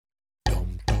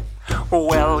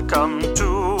Welcome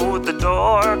to the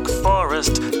Dork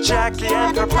Forest. Jackie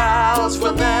and her pals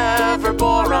will never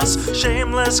bore us.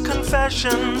 Shameless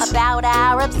confessions about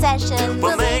our obsession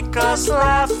will make us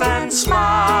laugh and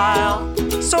smile.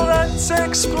 So let's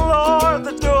explore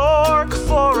the Dork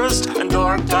Forest and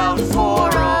dork out for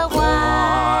a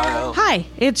while. Hi,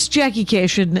 it's Jackie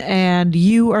Cation, and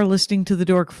you are listening to The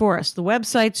Dork Forest. The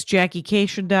website's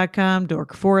JackieCation.com,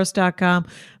 DorkForest.com,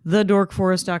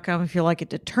 TheDorkForest.com if you like a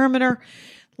determiner.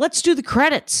 Let's do the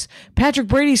credits. Patrick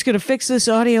Brady's going to fix this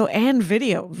audio and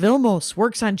video. Vilmos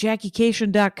works on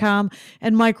JackieCation.com,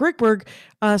 and Mike Rickberg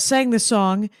sang the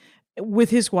song with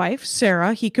his wife,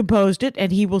 Sarah. He composed it,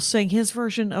 and he will sing his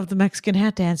version of the Mexican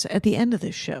hat dance at the end of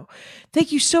this show.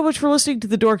 Thank you so much for listening to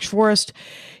The Dork Forest.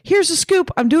 Here's a scoop.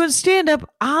 I'm doing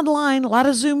stand-up online. A lot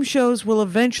of Zoom shows will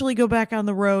eventually go back on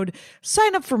the road.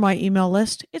 Sign up for my email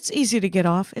list. It's easy to get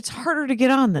off. It's harder to get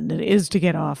on than it is to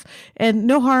get off. And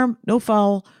no harm, no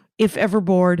foul. If ever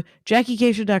bored,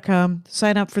 JackieCation.com,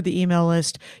 sign up for the email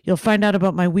list. You'll find out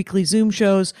about my weekly Zoom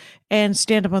shows and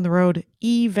stand up on the road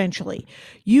eventually.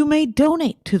 You may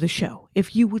donate to the show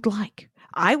if you would like.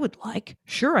 I would like.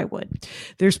 Sure, I would.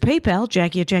 There's PayPal,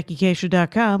 Jackie at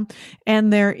JackieCation.com,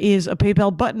 and there is a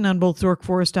PayPal button on both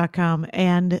DorkForest.com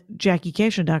and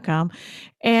JackieCation.com.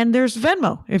 And there's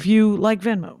Venmo, if you like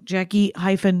Venmo,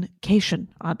 Jackie-Cation,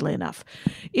 oddly enough.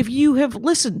 If you have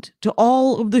listened to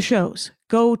all of the shows,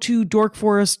 go to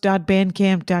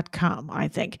dorkforest.bandcamp.com, I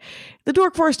think. The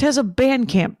Dork Forest has a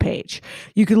Bandcamp page.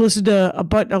 You can listen to a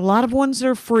lot of ones that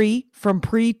are free from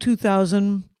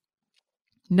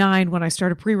pre-2009 when I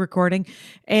started pre-recording.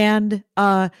 And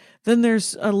then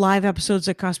there's live episodes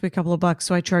that cost me a couple of bucks,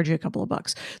 so I charge you a couple of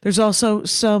bucks. There's also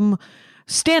some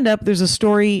stand-up. There's a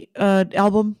story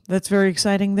album that's very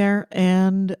exciting there.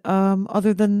 And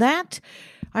other than that,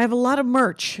 I have a lot of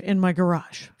merch in my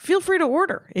garage. Feel free to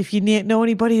order if you know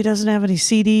anybody who doesn't have any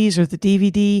CDs or the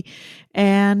DVD.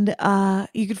 And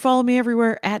you can follow me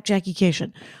everywhere at Jackie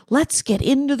Cation. Let's get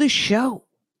into the show.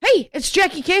 Hey, it's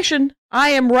Jackie Cation.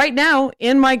 I am right now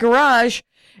in my garage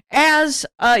as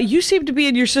you seem to be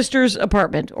in your sister's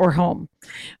apartment or home.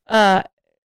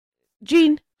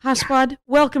 Jeanne, Hospod,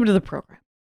 welcome to the program.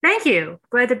 Thank you.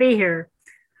 Glad to be here.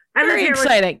 Very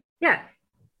exciting. Yeah.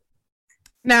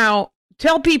 Now,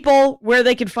 tell people where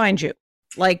they can find you.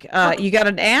 Like, you got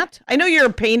an ant? I know you're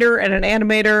a painter and an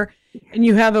animator, and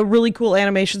you have a really cool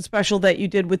animation special that you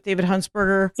did with David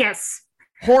Huntsberger. Yes.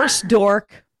 Horse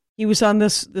Dork. He was on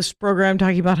this program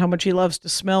talking about how much he loves to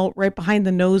smell right behind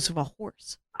the nose of a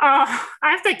horse. Oh,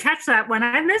 I have to catch that one.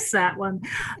 I missed that one.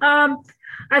 I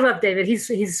love David. He's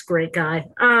a great guy.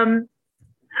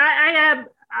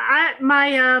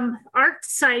 My art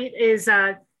site is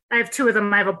I have two of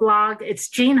them. I have a blog. It's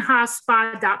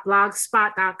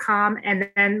jeannehospod.blogspot.com. And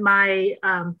then my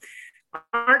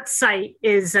art site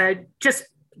is just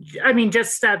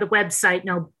the website,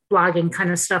 no blogging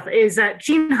kind of stuff, is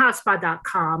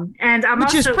jeannehospod.com. And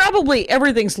Which is probably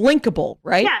everything's linkable,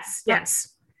 right? Yes.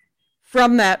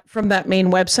 From that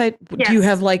main website, yes. Do you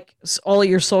have like all of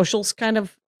your socials kind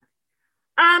of?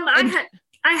 I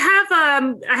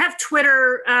have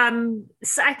Twitter.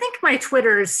 I think my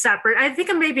Twitter is separate. I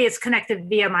think maybe it's connected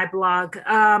via my blog.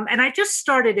 And I just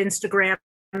started Instagram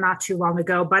not too long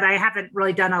ago, but I haven't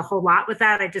really done a whole lot with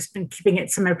that. I've just been keeping it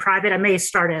semi-private. I may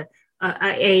start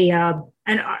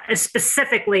a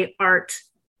specifically art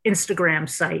Instagram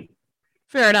site.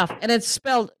 Fair enough. And it's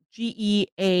spelled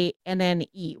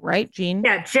Geanne, right, Jeanne?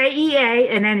 Yeah,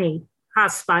 Jeanne.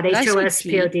 Hospod,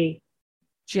 Hospod.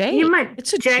 J?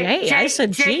 It's a J. I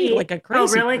said G like a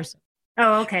crazy person.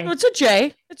 Oh, okay. No, it's a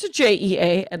J. It's a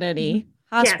Jeanne.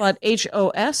 Hospod, yes.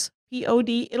 Hospod.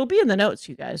 It'll be in the notes,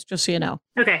 you guys, just so you know.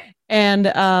 Okay.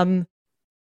 And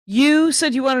you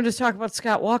said you wanted to talk about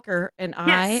Scott Walker, and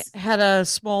yes. I had a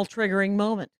small triggering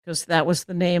moment because that was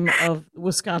the name of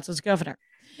Wisconsin's governor.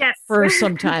 Yes. For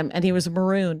some time, and he was a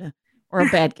maroon or a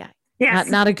bad guy. Yes.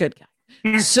 Not a good guy.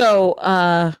 Yes. So,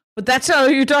 but that's how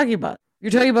you're talking about.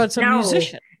 You're talking about some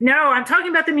musician. No, I'm talking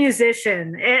about the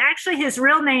musician. Actually, his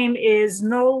real name is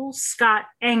Noel Scott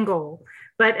Engel,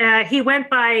 but he went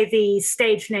by the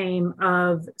stage name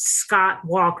of Scott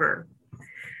Walker.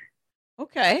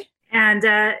 Okay. And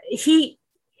he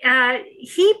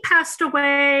passed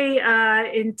away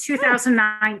in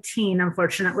 2019,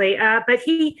 unfortunately. But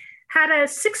he had a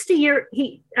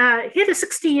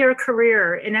 60-year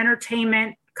career in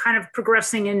entertainment, kind of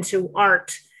progressing into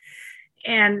art.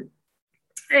 And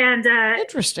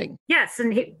interesting. Yes,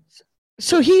 and he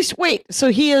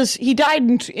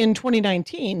died in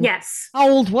 2019. Yes. How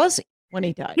old was he when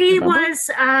he died? He was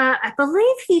I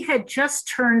believe he had just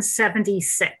turned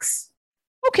 76.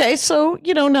 Okay, so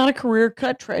not a career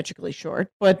cut tragically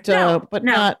short, but No, but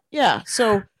no. not, yeah.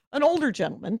 So an older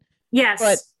gentleman, but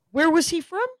Yes. where was he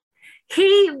from?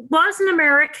 He was an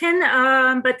American,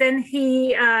 but then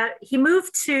he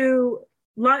moved to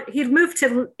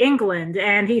England,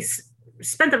 and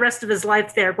spent the rest of his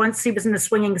life there. Once he was in the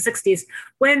swinging 60s,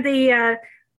 when the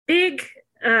big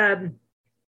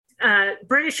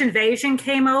British invasion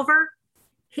came over.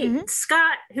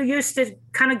 Scott, who used to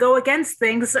kind of go against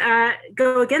things,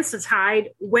 go against the tide,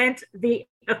 went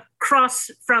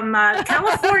across from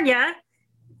California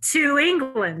to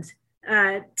England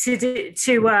with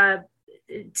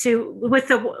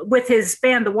his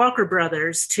band, the Walker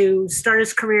Brothers, to start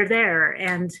his career there,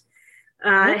 and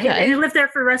he lived there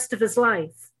for the rest of his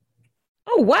life.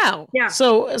 Oh wow! Yeah.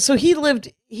 So he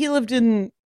lived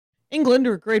in England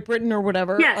or Great Britain or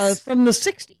whatever. Yes. From the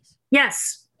 60s.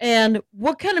 Yes. And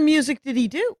what kind of music did he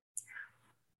do?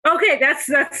 Okay, that's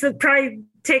probably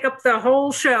take up the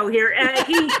whole show here.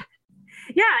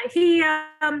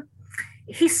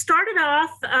 He started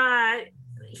off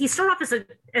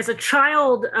as a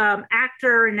child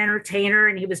actor and entertainer,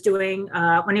 and he was doing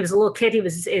when he was a little kid. He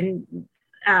was in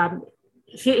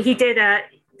he did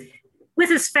with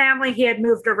his family. He had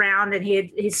moved around, and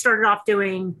he started off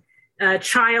doing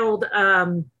child.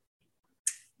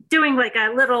 Doing like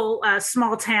a little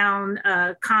small town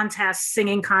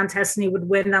singing contest, and he would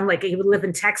win them. Like he would live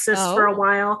in Texas for a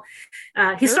while.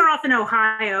 He started off in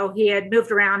Ohio. He had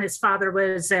moved around. His father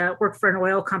was worked for an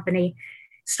oil company.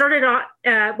 Started off,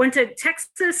 went to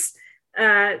Texas,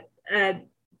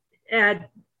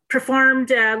 performed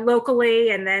locally,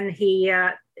 and then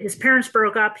his parents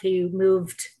broke up. He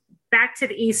moved back to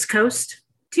the East Coast.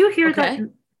 Do you hear that? Okay.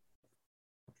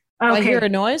 I hear a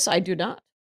noise. I do not.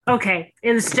 Okay,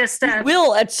 it was just. You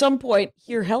will at some point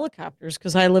hear helicopters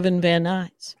because I live in Van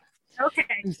Nuys. Okay.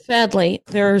 And sadly,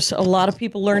 there's a lot of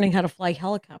people learning how to fly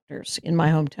helicopters in my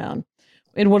hometown,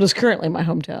 in what is currently my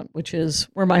hometown, which is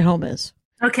where my home is.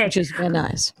 Okay. Which is Van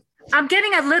Nuys. I'm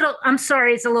getting I'm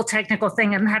sorry, it's a little technical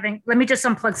thing. Let me just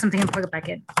unplug something and plug it back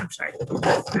in. I'm sorry.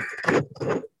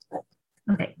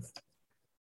 Okay.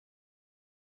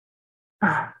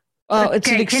 It's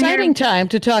an exciting time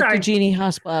to talk to Jeanne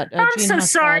Hospod. I'm so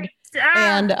sorry.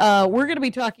 And we're going to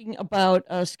be talking about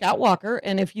Scott Walker.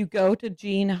 And if you go to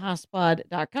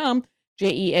JeanneHospod.com,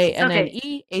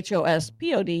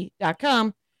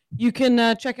 JeanneHospod.com, you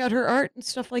can check out her art and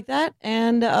stuff like that.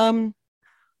 And I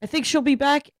think she'll be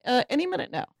back any minute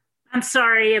now. I'm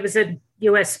sorry. It was a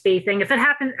USB thing. If it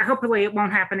happened, hopefully it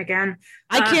won't happen again.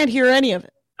 I can't hear any of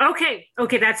it. Okay,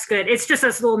 that's good. It's just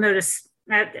this little notice.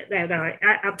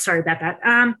 I'm sorry about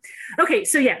that. Okay,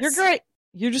 so yes. You're great.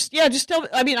 You just tell me.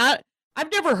 I mean,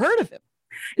 I've never heard of him.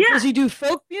 Yeah. Does he do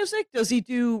folk music? Does he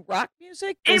do rock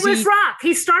music? It was rock.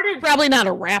 He started. Probably not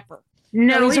a rapper.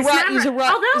 No, he's a rock. He's a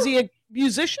rock. Although, is he a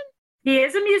musician? He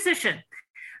is a musician.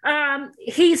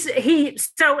 He had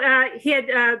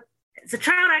as a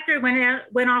child actor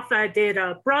went off did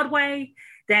Broadway.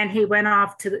 Then he went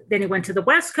to the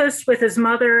West Coast with his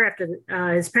mother after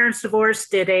his parents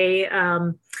divorced. He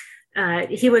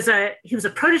was a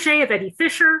protege of Eddie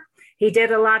Fisher. He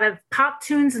did a lot of pop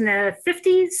tunes in the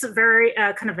 50s, very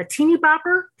kind of a teeny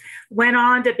bopper. Went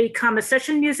on to become a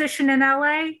session musician in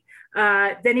LA.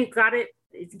 Then he got it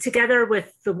together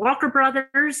with the Walker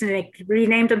Brothers, and he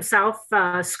renamed himself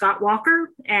Scott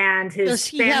Walker. And does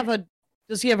he have a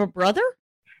brother?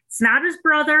 It's not his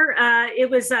brother. It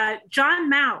was John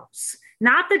Mouse,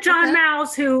 not the John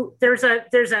Mouse who there's a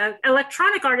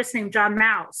electronic artist named John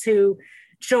Mouse who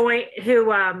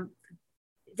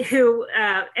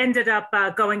ended up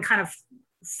going kind of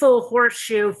full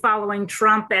horseshoe following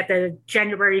Trump at the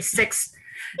January 6th.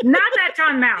 Not that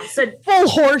John Mouse. Full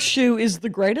horseshoe is the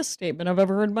greatest statement I've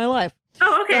ever heard in my life.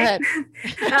 Oh, okay.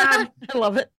 I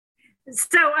love it.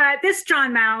 So this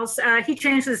John Mouse, he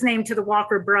changed his name to the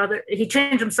Walker brother. He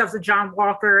changed himself to John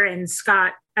Walker and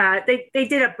Scott. They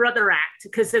did a brother act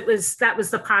because that was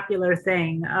the popular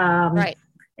thing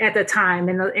at the time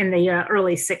in the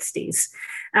early 60s.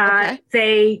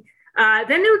 They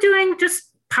were doing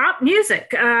just pop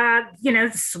music,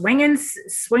 swinging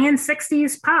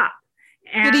 60s pop.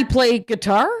 And did he play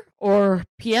guitar or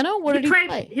piano? What did he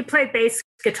play? He played bass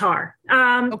guitar.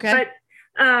 But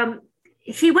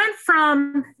he went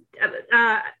from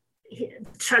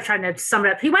trying to sum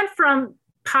it up. He went from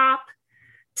pop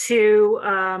to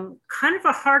kind of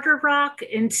a harder rock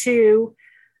into.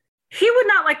 He would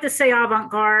not like to say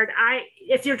avant-garde.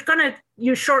 If you're going to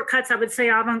use shortcuts, I would say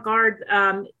avant-garde.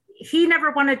 He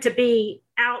never wanted to be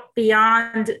out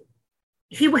beyond.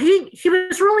 He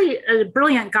was really a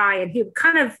brilliant guy, and he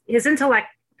kind of his intellect,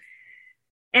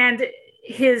 and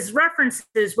his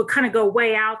references would kind of go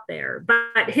way out there,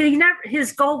 but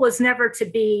his goal was never to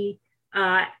be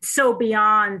so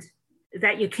beyond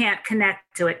that you can't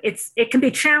connect to it. It can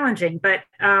be challenging, but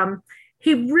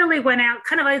he really went out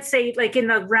kind of, I'd say, like in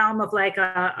the realm of like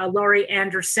a Laurie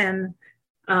Anderson.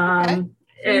 Okay.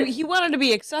 So he wanted to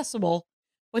be accessible,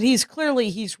 but he's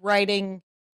writing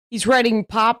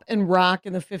pop and rock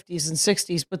in the 50s and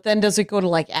 60s, but then does it go to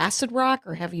like acid rock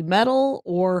or heavy metal,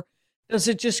 or does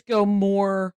it just go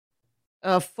more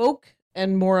folk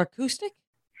and more acoustic?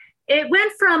 It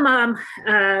went from,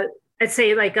 I'd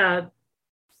say like the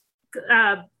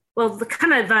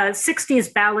kind of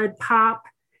 60s ballad pop.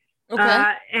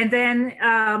 Okay. And then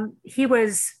he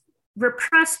was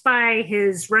repressed by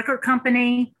his record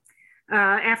company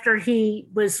after he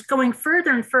was going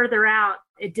further and further out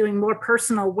doing more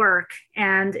personal work.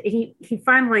 And he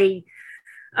finally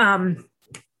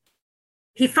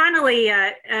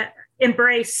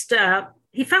embraced,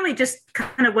 he finally just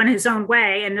kind of went his own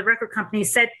way. And the record company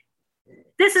said,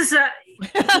 this is we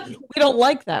don't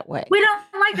like that way. We don't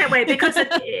like that way because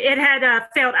it had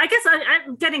failed. I guess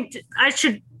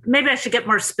maybe I should get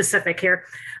more specific here.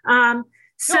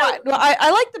 So I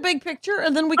like the big picture,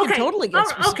 and then we can totally get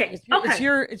specific. Okay.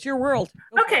 It's your world.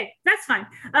 Okay, that's fine.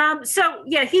 So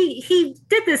yeah, he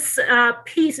did this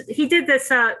piece. He did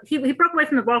this. He broke away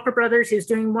from the Walker Brothers. He was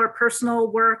doing more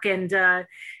personal work and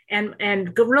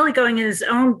really going in his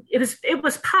own. It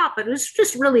was pop, but it was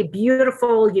just really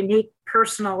beautiful, unique,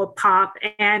 personal pop.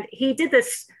 And he did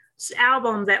this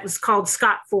album that was called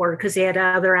Scott Ford because he had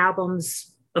other albums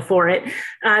before it,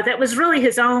 that was really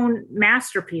his own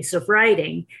masterpiece of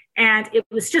writing. And it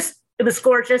was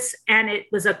gorgeous, and it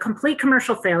was a complete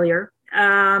commercial failure.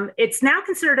 It's now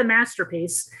considered a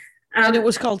masterpiece. And it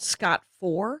was called Scott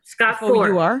 4? Scott 4.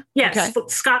 You are? Yes, okay.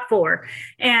 Scott 4.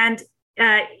 And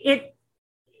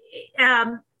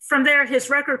from there, his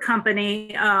record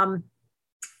company,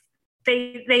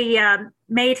 they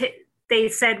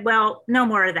said, well, no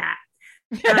more of that.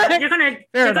 You're gonna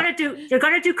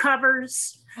do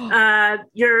covers.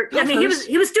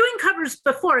 He was doing covers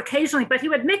before occasionally, but he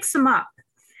would mix them up,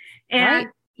 and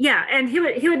and he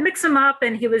would mix them up,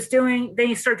 and then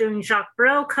he started doing Jacques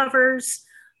Brel covers,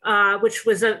 which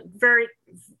was a very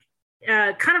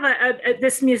kind of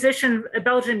this musician, a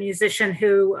Belgian musician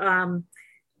who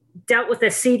dealt with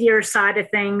the seedier side of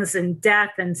things and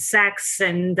death and sex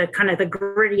and the kind of the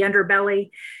gritty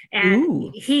underbelly,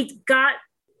 and he got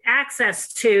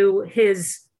access to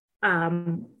his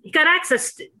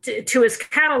to his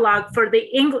catalog for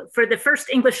the first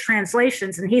English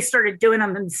translations, and he started doing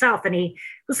them himself. And he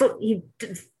was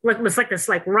like this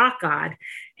like rock god,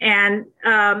 and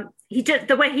he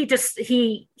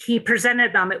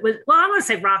presented them. It was, well, I want to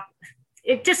say rock.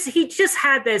 He just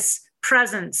had this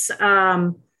presence.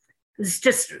 It was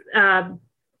just.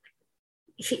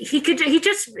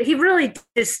 He really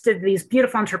just did these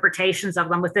beautiful interpretations of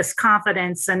them with this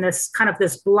confidence and this kind of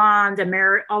this blonde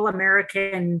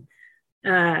all-American,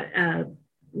 was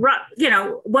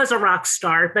a rock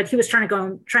star, but he was trying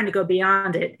to go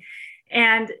beyond it.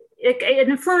 And it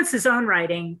influenced his own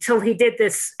writing till he did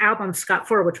this album, Scott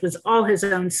 4, which was all his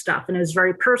own stuff. And it was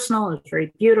very personal. It was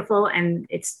very beautiful. And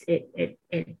it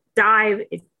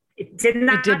did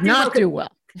not do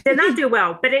well. Did not do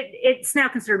well, but it's now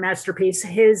considered a masterpiece.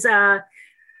 His record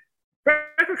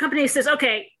company says,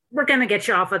 "Okay, we're going to get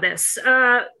you off of this.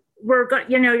 You're going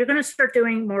to start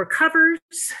doing more covers.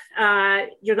 They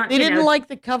didn't like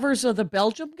the covers of the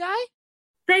Belgium guy.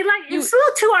 It was a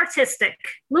little too artistic,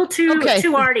 a little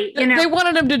too arty. They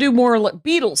wanted him to do more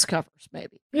Beatles covers,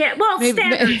 maybe. Yeah, well,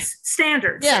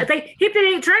 standards. Yeah, they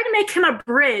tried to make him a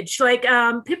bridge. Like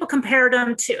people compared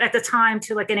him at the time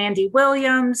to like an Andy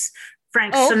Williams.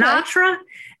 Frank Sinatra.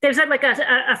 There's like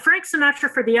a Frank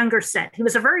Sinatra for the younger set. He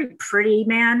was a very pretty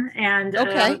man, and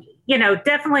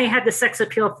definitely had the sex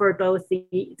appeal for both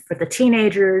for the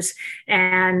teenagers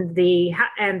and the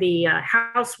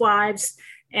housewives.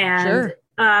 And sure.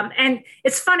 And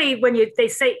it's funny when they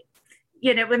say,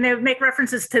 when they make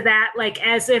references to that, like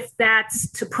as if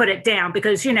that's to put it down,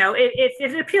 because if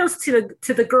it appeals to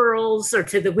the girls or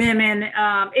to the women,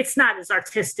 it's not as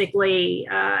artistically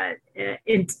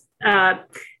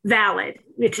valid,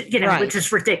 which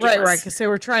is ridiculous. Right, because they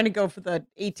were trying to go for the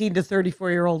 18 to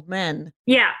 34-year-old men.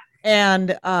 Yeah.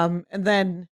 And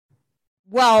then,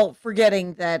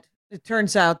 forgetting that it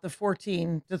turns out the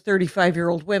 14 to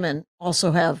 35-year-old women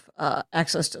also have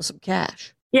access to some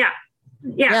cash. Yeah.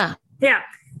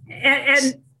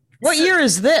 And what year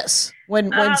is this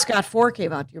when Scott 4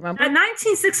 came out? Do you remember?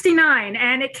 1969,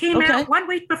 and it came out 1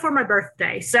 week before my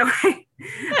birthday. So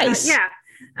nice.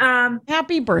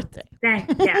 Happy birthday. Yeah.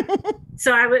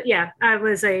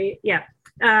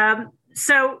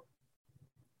 So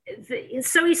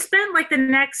so he spent like the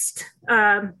next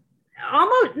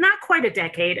almost not quite a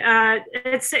decade.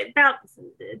 It's about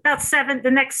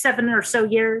the next 7 or so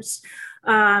years.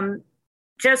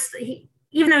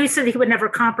 Even though he said he would never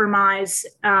compromise,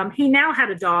 he now had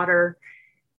a daughter.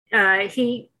 I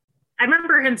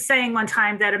remember him saying one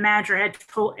time that a manager had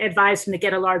advised him to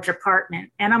get a large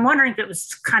apartment. And I'm wondering if it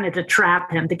was kind of to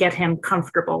trap him, to get him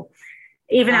comfortable.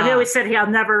 Even though he always said he'll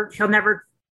never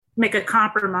make a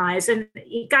compromise. And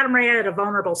he got him right at a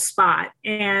vulnerable spot.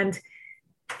 And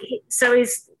he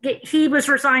was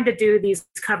resigned to do these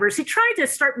covers. He tried to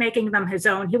start making them his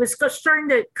own. He was starting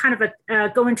to kind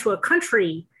of go into a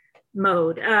country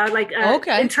mode,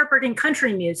 interpreting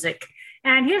country music.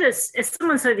 And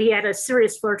someone said he had a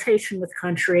serious flirtation with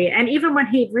country. And even when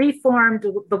he reformed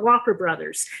the Walker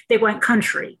Brothers, they went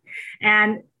country.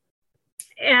 And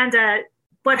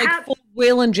what happened?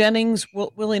 Waylon Jennings,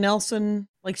 Willie Nelson,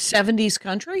 like 70s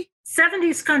country?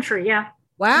 70s country, yeah.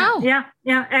 Wow. Yeah.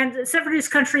 And 70s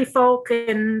country folk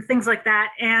and things like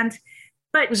that.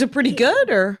 But was it pretty good,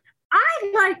 or?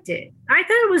 I liked it. I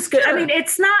thought it was good. Sure. I mean,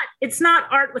 it's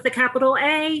not art with a capital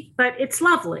A, but it's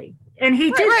lovely. And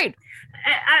he did. Right.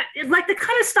 Like the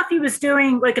kind of stuff he was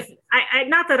doing, like if I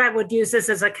not that I would use this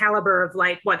as a caliber of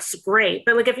like what's great,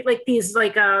 but like if like these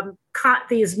like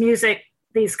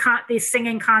these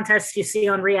singing contests you see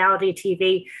on reality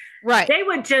TV, right? They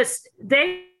would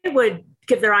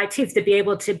give their eye teeth to be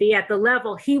able to be at the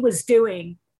level he was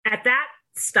doing at that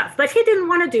stuff. But he didn't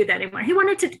want to do that anymore. He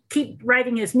wanted to keep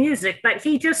writing his music, but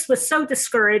he just was so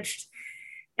discouraged.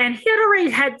 And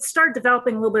he had started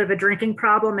developing a little bit of a drinking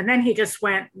problem. And then he just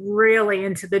went really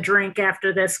into the drink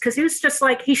after this, because he was just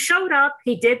like, he showed up,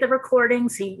 he did the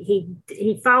recordings, he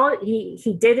followed,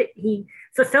 he did it, he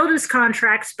fulfilled his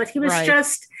contracts, but he was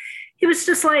just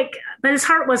like, but his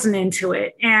heart wasn't into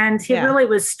it. And he really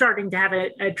was starting to have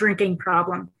a drinking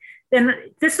problem. And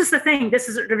this is the thing,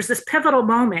 there was this pivotal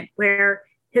moment where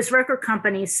his record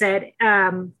company said,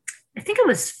 I think it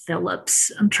was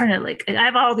Phillips. I'm trying to I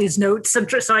have all these notes. So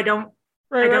I don't.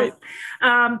 Right.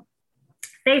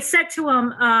 They said to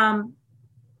him,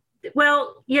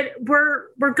 well,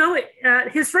 we're going,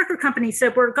 his record company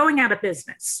said, we're going out of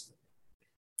business.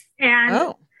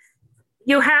 And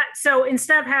so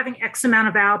instead of having X amount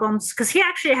of albums, because he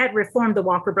actually had reformed the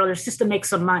Walker Brothers just to make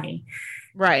some money.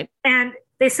 Right. And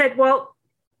they said, well,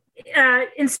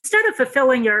 instead of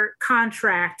fulfilling your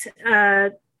contract,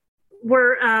 you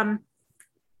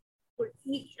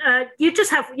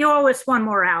owe us one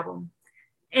more album,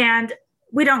 and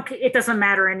it doesn't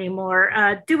matter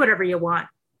anymore. Do whatever you want.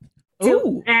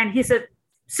 And he said,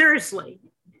 seriously,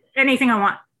 anything I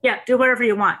want. Yeah, do whatever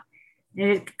you want.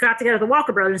 And he got together the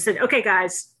Walker Brothers and said, okay,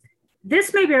 guys,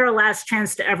 this may be our last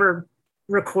chance to ever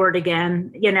record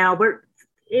again.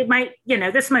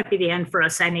 This might be the end for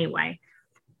us anyway.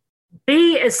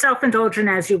 Be as self-indulgent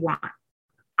as you want.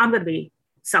 I'm going to be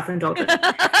self-indulgent.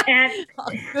 And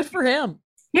good for him.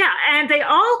 Yeah. And they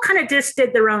all kind of just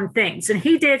did their own things. And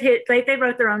they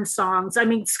wrote their own songs. I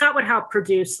mean, Scott would help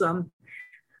produce them.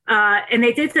 And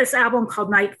they did this album called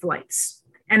Night Flights.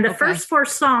 And the first 4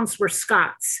 songs were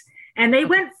Scott's. And they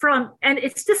went from, and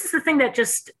this is the thing that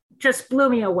just blew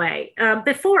me away.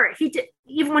 Before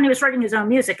even when he was writing his own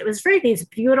music, it was these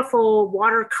beautiful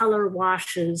watercolor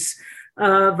washes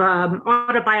of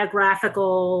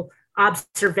autobiographical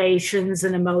observations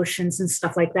and emotions and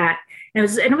stuff like that. And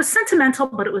it was sentimental,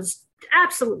 but it was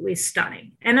absolutely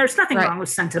stunning. And there's nothing wrong with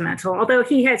sentimental. Although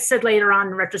he had said later on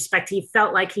in retrospect, he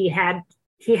felt like he had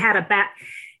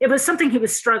it was something he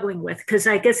was struggling with, because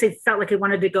I guess he felt like he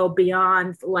wanted to go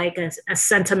beyond like a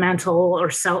sentimental or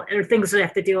things that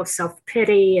have to do with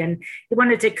self-pity. And he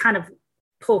wanted to kind of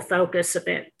pull focus a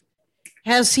bit.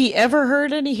 Has he ever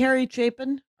heard any Harry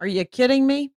Chapin? Are you kidding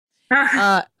me?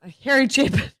 Harry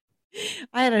Chapin.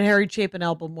 I had a Harry Chapin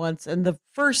album once, and the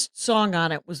first song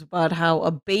on it was about how a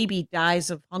baby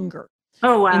dies of hunger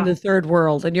in the third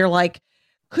world. And you're like,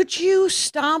 could you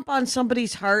stomp on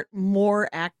somebody's heart more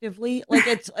actively? Like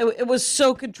it was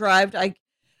so contrived. I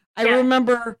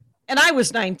remember, and I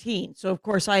was 19. So of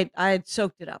course I had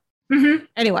soaked it up. Mm-hmm.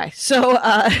 Anyway, so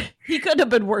he couldn't have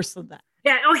been worse than that.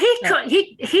 Yeah. Oh,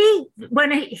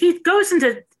 when he goes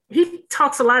into, he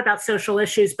talks a lot about social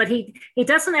issues, but he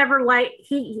doesn't ever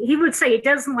he would say he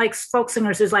doesn't like folk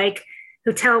singers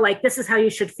who tell like, this is how you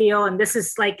should feel. And this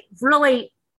is like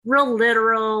really real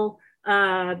literal,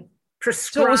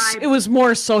 prescribed. So it was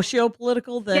more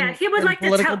socio-political than he would like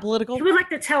political. He would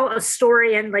like to tell a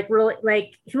story and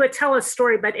he would tell a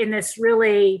story, but in this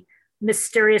really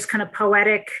mysterious kind of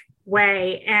poetic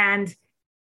way and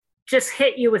just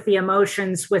hit you with the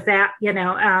emotions without,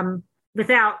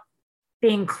 without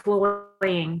being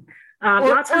cloying.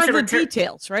 Or the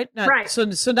details, right? Right.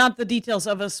 So not the details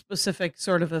of a specific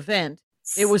sort of event.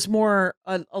 It was more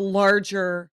a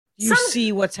larger,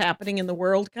 see what's happening in the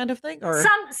world kind of thing? Or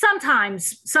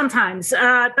sometimes.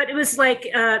 But it was like,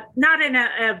 not in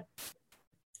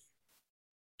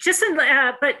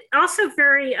but also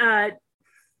very,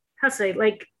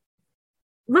 like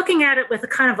looking at it with a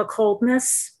kind of a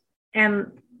coldness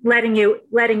and letting you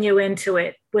into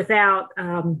it without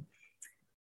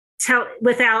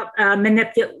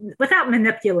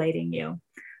manipulating you.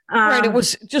 Right. It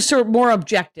was just sort of more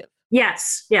objective.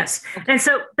 Yes. Okay. And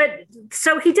so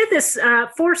he did this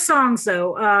 4 songs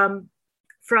though,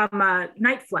 from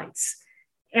Night Flights,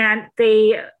 and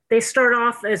they start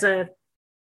off as they're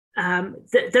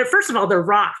first of all, they're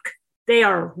rock. They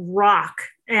are rock,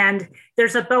 and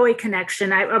there's a Bowie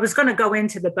connection. I was going to go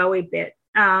into the Bowie bit.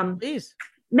 Please.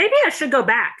 Maybe I should go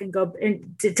back and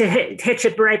to hitch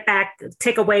it right back,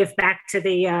 take a wave back to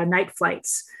the Night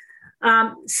Flights.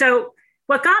 So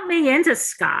what got me into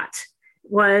Scott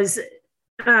was,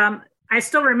 I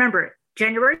still remember it,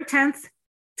 January 10th,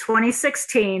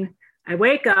 2016. I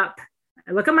wake up,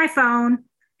 I look at my phone,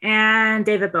 and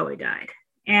David Bowie died.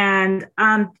 And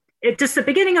it just the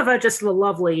beginning of just a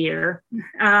lovely year.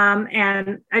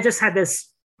 And I just had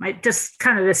this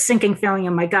sinking feeling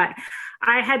in my gut.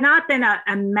 I had not been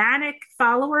a manic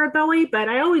follower of Bowie, but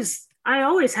I always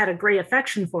had a great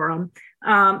affection for him.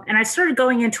 And I started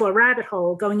going into a rabbit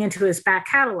hole, going into his back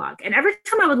catalog. And every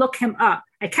time I would look him up,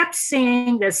 I kept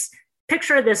seeing this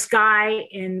picture of this guy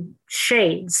in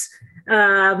shades,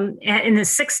 in the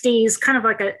 60s, kind of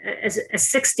like a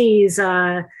 60s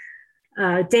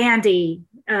dandy,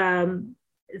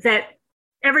 that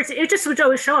it just would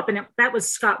always show up. And that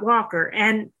was Scott Walker.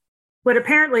 And what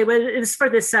apparently it was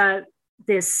for this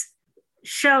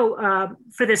show,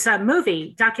 for this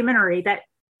movie documentary that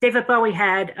David Bowie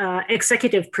had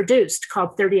executive produced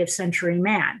called 30th Century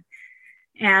Man,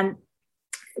 and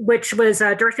which was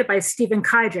directed by Stephen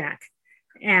Kijak.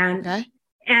 And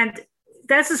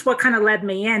this is what kind of led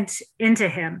me into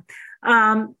him.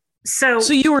 So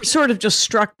you were sort of just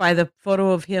struck by the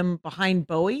photo of him behind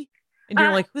Bowie, and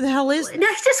you're like, who the hell is this? No,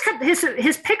 he just kept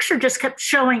his picture just kept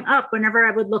showing up whenever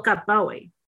I would look up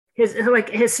Bowie.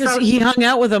 He hung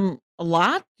out with him a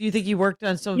lot. Do you think he worked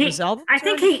on some of his albums? I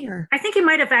think he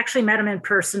might have actually met him in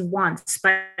person once,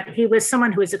 but he was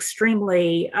someone who was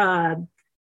extremely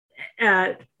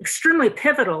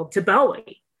pivotal to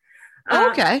Bowie.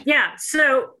 Okay. Yeah.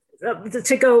 So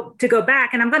to go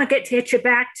back, and I'm going to hit you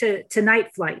back to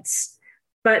Night Flights,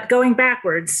 but going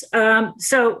backwards.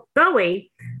 So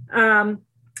Bowie,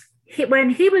 when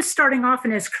he was starting off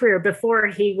in his career, before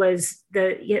he was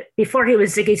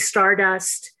Ziggy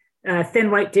Stardust,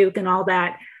 Thin White Duke, and all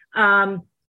that,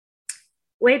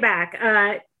 way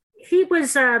back, he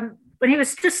was when he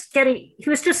was just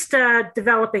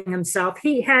developing himself.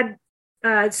 He had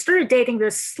started dating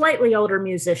this slightly older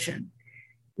musician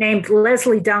named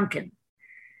Leslie Duncan,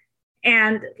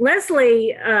 and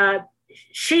Leslie,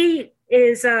 she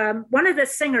is one of the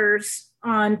singers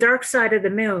on Dark Side of the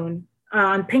Moon.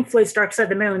 On Pink Floyd's Dark Side of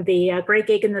the Moon, the Great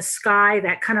Gig in the Sky,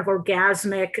 that kind of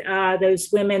orgasmic, those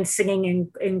women singing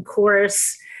in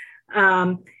chorus.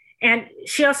 And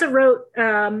she also wrote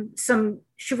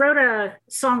she wrote a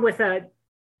song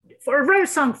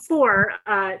for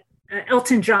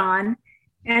Elton John.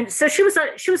 And so she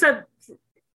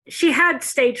had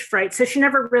stage fright, so she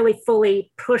never really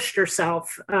fully pushed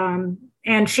herself.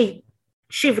 And she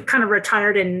kind of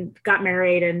retired and got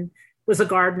married and was a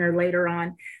gardener later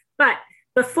on. But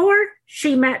before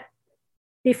she met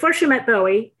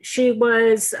Bowie, she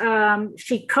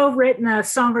co-written a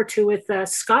song or two with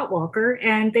Scott Walker,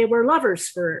 and they were lovers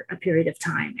for a period of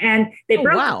time. And they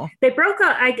broke up.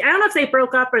 I don't know if they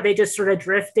broke up or they just sort of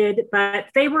drifted, but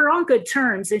they were on good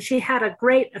terms, and she had a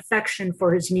great affection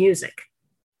for his music.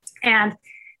 And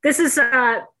this is,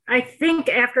 I think,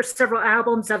 after several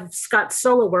albums of Scott's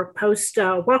solo work post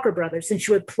Walker Brothers, and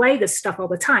she would play this stuff all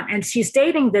the time. And she's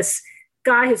dating this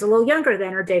guy who's a little younger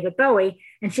than her, David Bowie,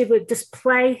 and she would just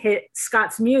play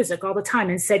Scott's music all the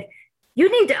time and said, "You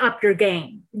need to up your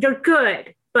game. You're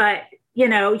good, but you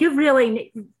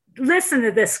really listen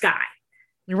to this guy."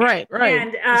 Right.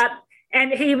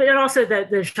 And he would also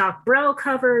the Jacques Brel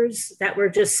covers that were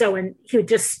just he would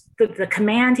just the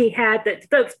command he had,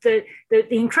 the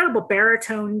incredible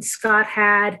baritone Scott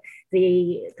had,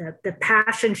 the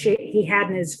passion he had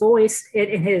in his voice,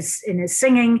 in his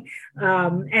singing,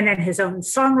 and then his own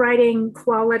songwriting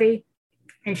quality.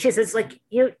 And she says, like,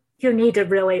 you need to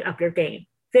really up your game.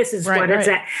 this is what it's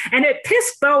at. And it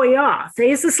pissed Bowie off.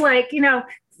 He's just like,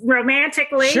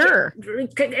 romantically. Sure.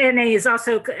 And he's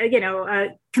also,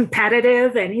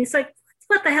 competitive. And he's like,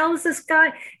 what the hell is this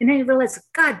guy? And then he realized,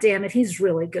 God damn it, he's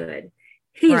really good.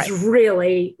 He's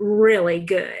really, really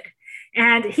good.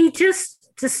 And he just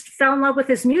fell in love with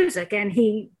his music. And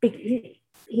he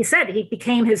said he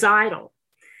became his idol.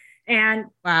 And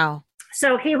wow.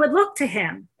 So he would look to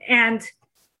him. And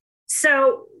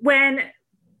so when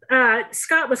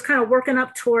Scott was kind of working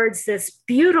up towards this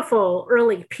beautiful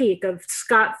early peak of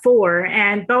Scott 4,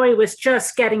 and Bowie was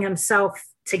just getting himself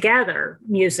together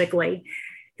musically,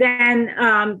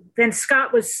 then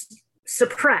Scott was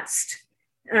suppressed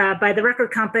by the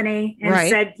record company and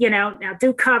said, now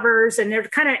do covers. And they're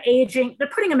kind of aging. They're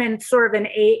putting him in sort of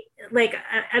a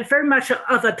very much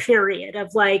of a period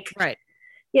of like,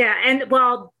 yeah. And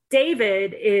while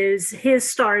David his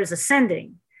star is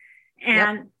ascending.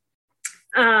 And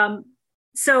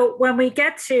so when we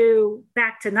get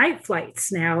back to Night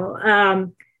Flights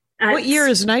now. What year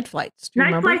is Night Flights? Do you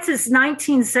remember? Night Flights is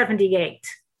 1978.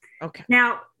 Okay.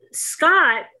 Now,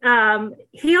 Scott,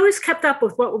 he always kept up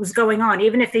with what was going on,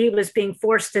 even if he was being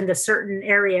forced into certain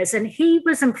areas. And he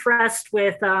was impressed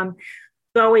with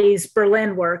Bowie's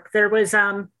Berlin work. There was,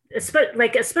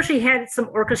 especially he had some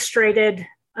orchestrated,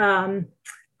 trying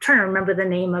to remember the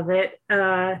name of it.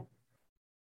 I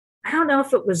don't know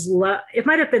if it was Low. It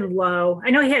might have been Low.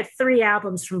 I know he had 3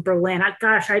 albums from Berlin.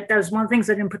 That was one of the things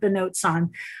I didn't put the notes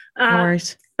on.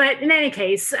 But in any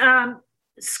case,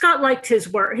 Scott liked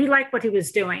his work. He liked what he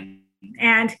was doing.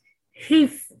 And he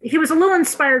was a little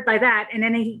inspired by that. And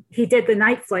then he did the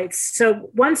Night Flights.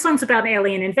 So one song's about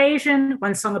alien invasion,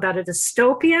 one song about a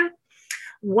dystopia,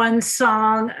 one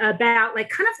song about like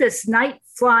kind of this night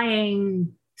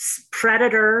flying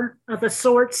predator of a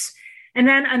sorts. And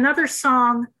then another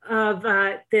song of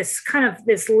this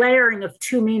layering of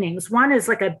 2 meanings. One is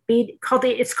like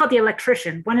it's called The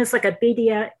Electrician. One is like a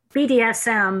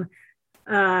BDSM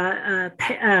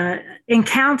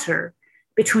encounter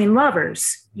between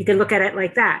lovers. You can look at it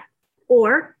like that.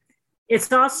 Or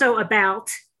it's also about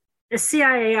a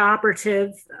CIA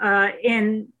operative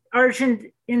in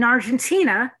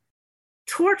Argentina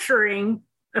torturing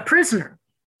a prisoner.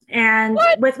 And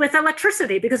with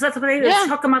electricity, because that's what they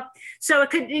hook them up. So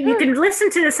you can listen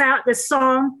to this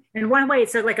song in one way.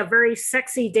 It's like a very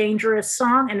sexy, dangerous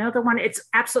song. Another one, it's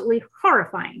absolutely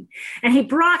horrifying. And he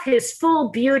brought his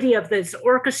full beauty of this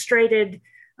orchestrated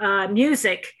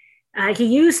music. He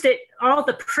used all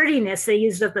the prettiness they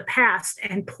used of the past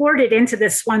and poured it into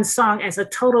this one song as a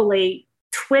totally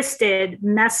twisted,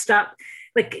 messed up,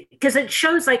 because it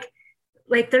shows like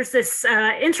there's this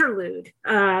interlude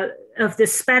of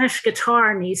this Spanish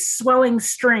guitar and these swelling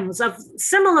strings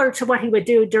similar to what he would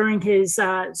do during his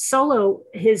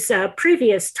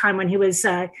previous time when he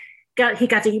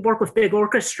got to work with big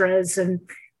orchestras.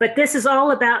 But this is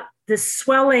all about this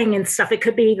swelling and stuff. It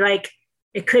could be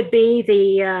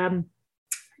the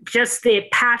just the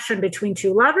passion between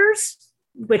 2 lovers,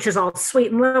 which is all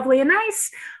sweet and lovely and nice,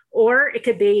 or it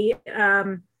could be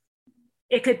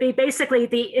basically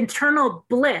the internal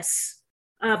bliss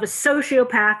of a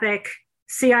sociopathic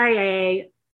CIA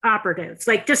operative,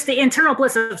 like just the internal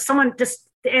bliss of someone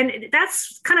and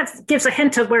that's kind of gives a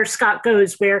hint of where Scott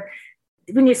goes, where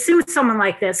when you see someone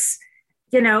like this,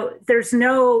 it's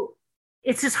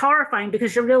just horrifying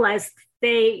because you realize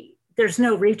there's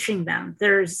no reaching them.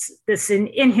 There's this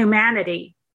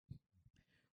inhumanity.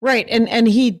 Right.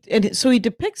 So he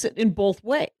depicts it in both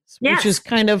ways, which is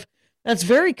that's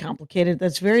very complicated.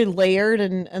 That's very layered,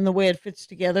 and the way it fits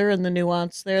together and the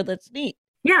nuance there, that's neat.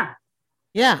 Yeah.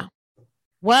 Yeah.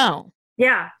 Wow.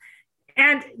 Yeah.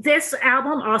 And this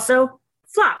album also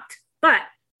flopped, but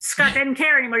Scott didn't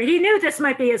care anymore. He knew this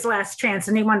might be his last chance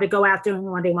and he wanted to go out doing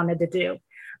what he wanted to do.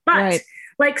 But I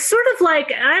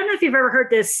don't know if you've ever heard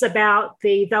this about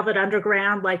the Velvet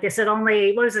Underground. Like they said,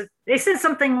 they said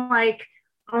something like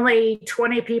only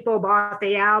 20 people bought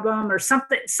the album or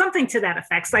something to that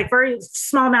effect. Like very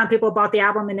small amount of people bought the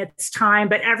album in its time,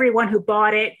 but everyone who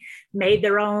bought it made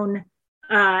their own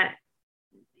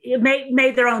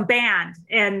made their own band,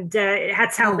 and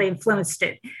that's how they influenced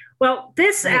it. Well,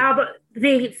 this album,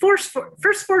 the first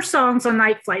 4 songs on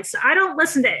Night Flights, I don't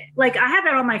listen to it. Like I have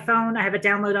it on my phone. I have it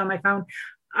downloaded on my phone.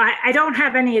 I don't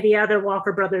have any of the other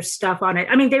Walker Brothers stuff on it.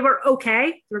 I mean, they were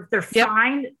okay. They're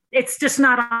fine. It's just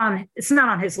not on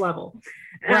his level.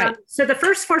 Right. So the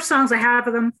first 4 songs I have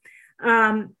of them,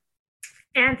 and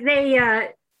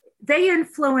they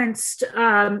influenced,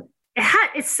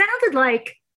 it sounded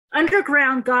like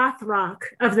underground goth rock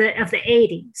of the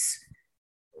 80s,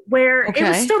 where it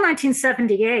was still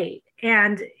 1978.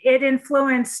 And it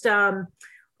influenced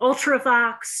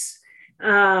Ultravox.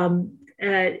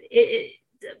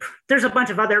 There's a bunch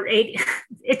of other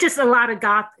it's just a lot of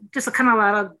goth, just a kind of a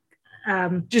lot of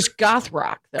just goth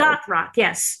rock, though. Goth rock,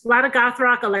 yes. A lot of goth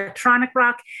rock, electronic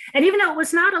rock. And even though it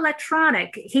was not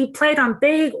electronic, he played on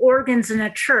big organs in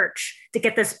a church to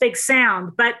get this big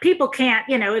sound. But people can't,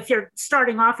 if you're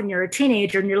starting off and you're a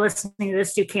teenager and you're listening to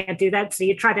this, you can't do that. So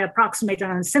you try to approximate it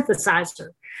on a synthesizer.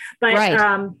 But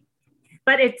right.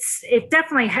 But it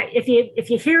definitely, if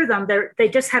you hear them, they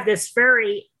just have this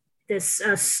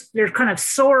they're kind of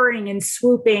soaring and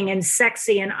swooping and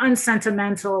sexy and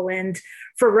unsentimental and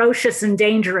ferocious and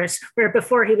dangerous, where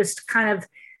before he was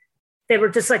they were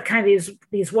just like kind of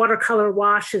these watercolor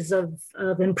washes of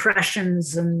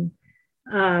impressions. And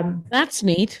that's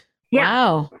neat. Yeah.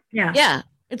 Wow. Yeah.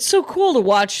 It's so cool to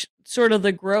watch sort of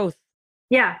the growth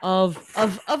of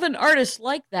an artist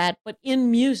like that, but in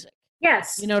music.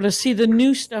 Yes. To see the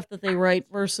new stuff that they write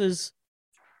versus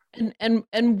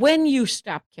and when you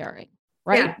stop caring,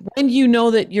 right? Yeah. When you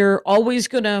know that you're always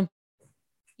going to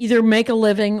either make a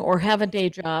living or have a day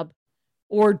job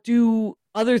or do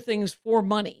other things for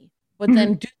money, but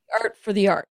then do art for the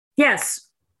art. Yes.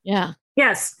 Yeah.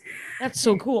 Yes. That's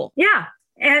so cool. Yeah.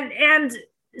 And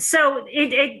so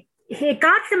it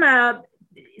got him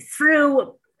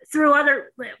through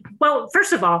other, well,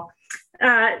 first of all,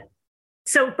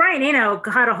 so Brian Eno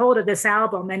got a hold of this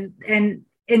album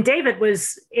and David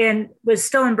was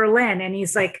still in Berlin, and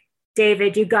he's like,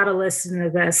 David, you got to listen to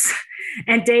this.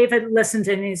 And David listened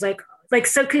to it, and he's like,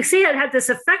 so because he had this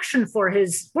affection for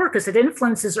his work because it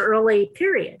influenced his early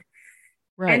period.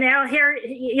 Right. And now here,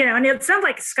 and it sounds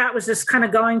like Scott was just kind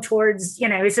of going towards,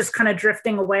 he's just kind of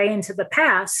drifting away into the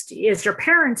past. Is your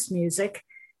parents' music?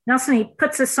 And all of a sudden he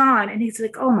puts this on, and he's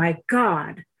like, oh my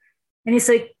God. And he's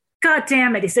like, God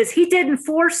damn it. He says, he did in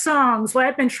 4 songs what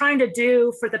I've been trying to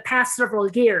do for the past several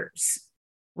years.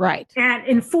 Right. And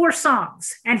in 4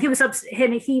 songs. And he was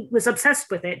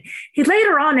obsessed with it. He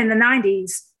later on in the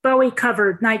 90s, Bowie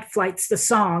covered Night Flights, the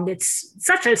song. It's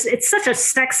such a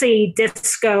sexy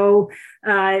disco,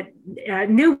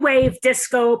 new wave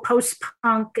disco,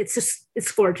 post-punk.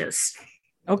 It's gorgeous.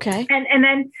 Okay. And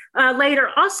then later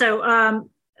also,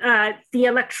 the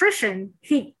electrician,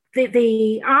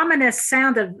 the ominous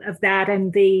sound of that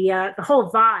and the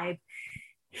whole vibe,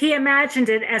 he imagined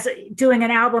it as doing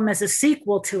an album as a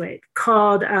sequel to it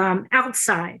called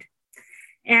Outside.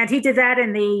 And he did that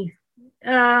in the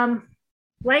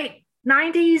late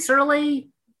 90s,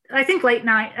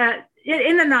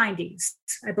 in the 90s,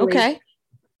 I believe. Okay.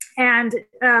 And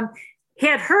he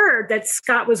had heard that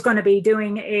Scott was going to be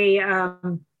doing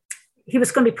he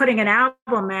was going to be putting an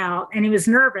album out, and he was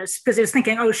nervous because he was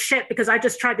thinking, oh shit, because I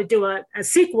just tried to do a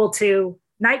sequel to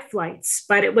Night Flights,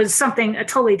 but it was a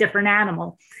totally different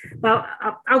animal. Well,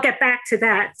 I'll get back to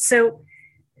that. So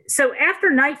after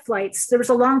Night Flights, there was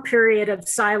a long period of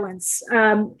silence.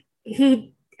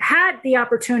 He had the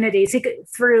opportunities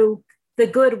through the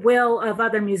goodwill of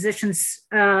other musicians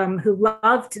who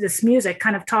loved this music,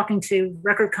 kind of talking to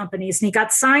record companies, and he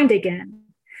got signed again.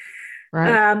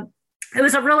 Right. It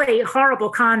was a really horrible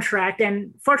contract,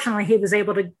 and fortunately, he was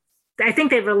able to. I think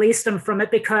they released him from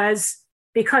it because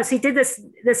he did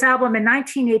this album in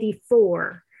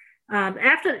 1984.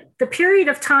 After the period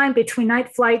of time between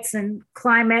Night Flights and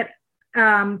Climate,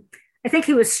 I think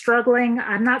he was struggling.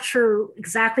 I'm not sure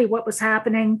exactly what was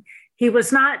happening. He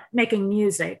was not making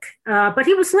music, but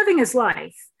he was living his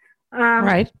life.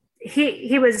 Right.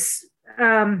 He was.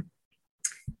 There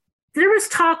was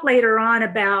talk later on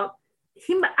about.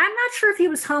 I'm not sure if he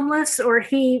was homeless or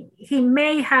he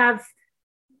may have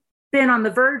been on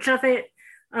the verge of it,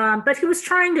 but he was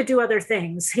trying to do other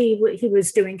things. He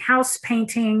was doing house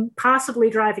painting,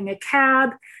 possibly driving a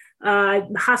cab,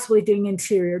 possibly doing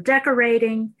interior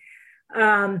decorating.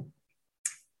 And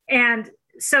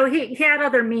so he had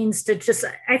other means to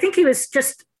I think he was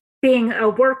just being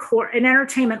an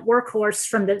entertainment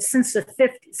workhorse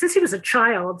since he was a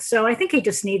child. So I think he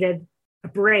just needed a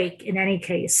break in any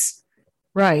case.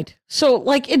 Right. So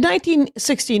like in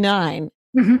 1969,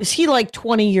 is he like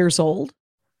 20 years old?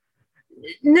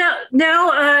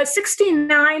 No,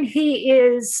 69, he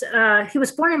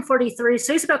was born in 43.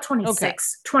 So he's about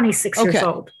 26 years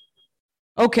old.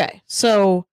 Okay.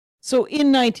 So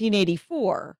in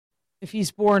 1984, if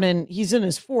he's in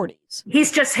his 40s.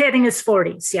 He's just hitting his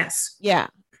 40s. Yes. Yeah.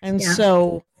 And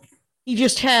so he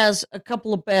just has a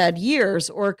couple of bad years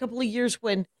or a couple of years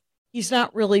when he's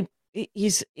not really,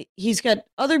 he's got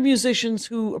other musicians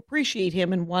who appreciate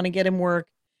him and want to get him work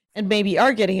and maybe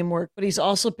are getting him work, but he's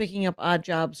also picking up odd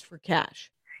jobs for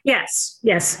cash. Yes,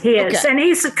 he is. Okay. And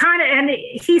he's and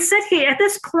he said at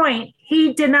this point,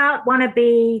 he did not want to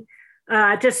be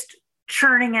just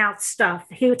churning out stuff.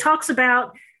 He talks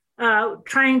about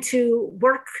trying to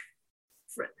work.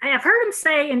 I've heard him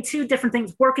say in two different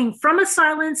things: working from a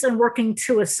silence and working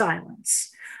to a silence.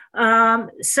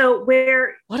 So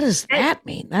what does that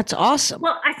mean? That's awesome.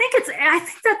 Well, I think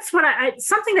that's what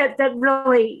something that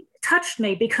really touched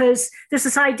me, because there's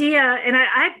this idea, and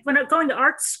when going to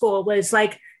art school was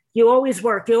like, you always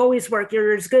work,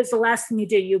 you're as good as the last thing you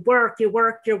do. You work, and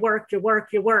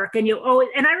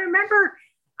I remember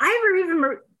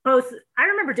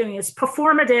doing this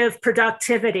performative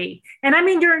productivity. And I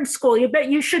mean, you're in school,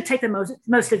 you should take the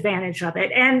most advantage of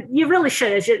it. And you really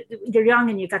should, as you're young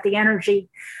and you've got the energy.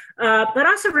 But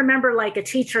also remember, like, a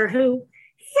teacher who,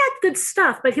 he had good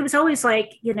stuff, but he was always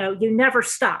like, you never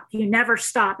stop.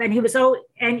 And he was,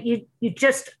 you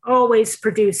just always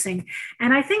producing.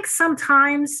 And I think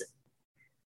sometimes,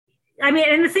 I mean,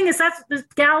 and the thing is that the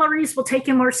galleries will take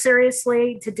you more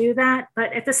seriously to do that.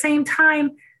 But at the same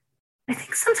time, I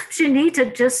think sometimes you need to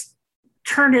just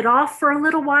turn it off for a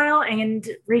little while and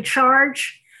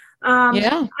recharge. I've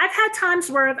had times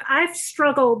where I've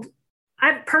struggled.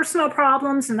 I have personal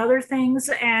problems and other things,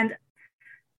 and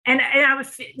I would,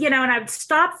 and I would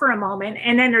stop for a moment,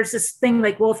 and then there's this thing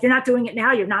like, well, if you're not doing it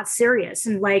now, you're not serious,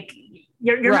 and like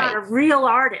you're not a real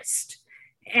artist.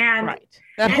 And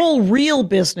that whole real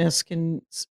business can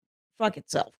fuck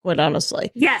itself, quite honestly.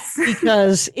 Yes,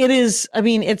 because it is. I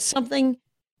mean, it's something.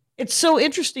 It's so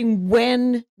interesting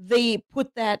when they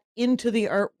put that into the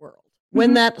art world,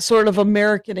 when that sort of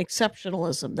American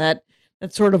exceptionalism, that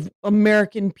sort of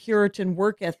American Puritan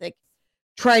work ethic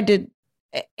tried to,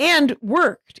 and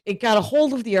worked. It got a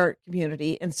hold of the art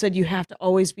community and said, you have to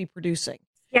always be producing.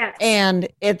 Yes. And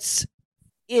it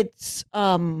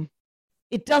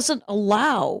doesn't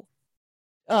allow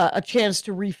a chance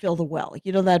to refill the well.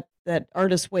 That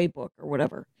Artist's Way book or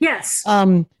whatever. Yes.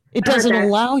 It doesn't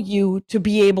allow you to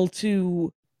be able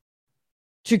to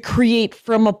create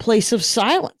from a place of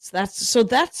silence. That's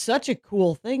such a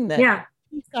cool thing that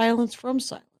silence from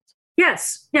silence.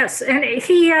 Yes. And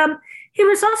he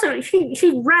was also,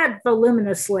 he read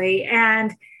voluminously,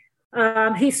 and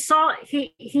he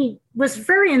was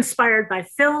very inspired by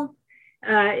film,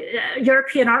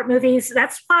 European art movies.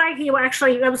 That's why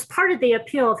that was part of the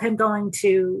appeal of him going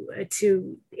to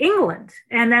England.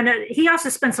 And then he also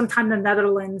spent some time in the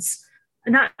Netherlands,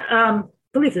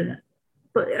 believe it or not.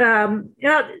 But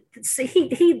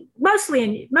he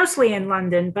mostly in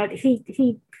London, but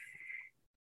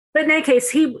but in any case,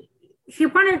 he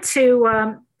wanted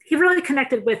to, he really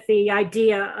connected with the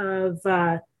idea of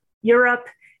Europe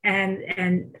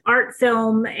and art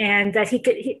film, and that he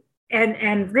could,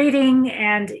 and reading.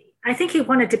 And I think he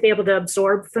wanted to be able to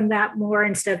absorb from that more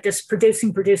instead of just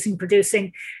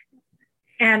producing.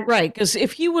 And right, because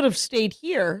if he would have stayed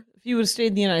here, if he would have stayed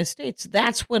in the United States,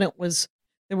 that's when there was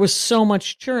so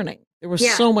much churning. There was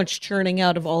so much churning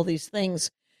out of all these things.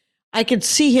 I could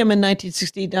see him in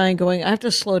 1969 going, I have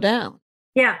to slow down.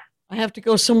 Yeah. I have to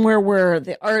go somewhere where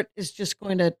the art is just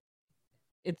going to,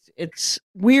 it's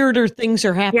weirder things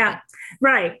are happening. Yeah,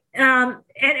 right. And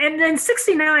then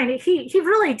 69, he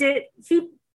really did, he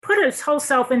put his whole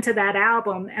self into that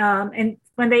album. And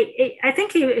when I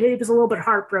think he was a little bit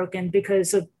heartbroken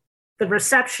because of the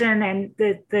reception, and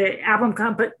the album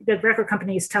company, the record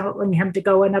companies telling him to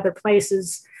go in other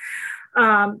places.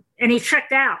 And he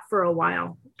checked out for a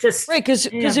while. Just right, because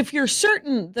if you're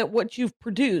certain that what you've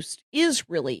produced is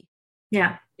really,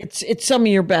 it's some of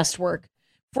your best work,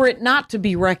 for it not to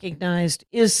be recognized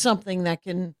is something that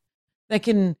can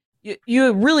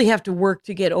you really have to work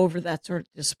to get over that sort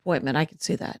of disappointment. I can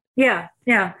see that. Yeah.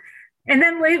 And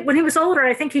then when he was older,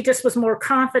 I think he just was more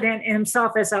confident in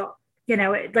himself as a,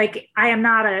 like, I am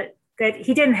not that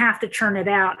he didn't have to churn it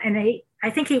out. And I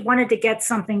think he wanted to get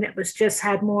something that was just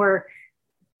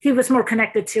he was more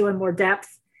connected to and more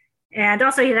depth. And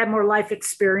also he had more life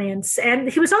experience. And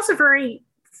he was also very,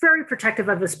 very protective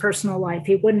of his personal life.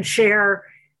 He wouldn't share,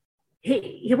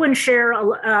 he wouldn't share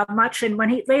much. And when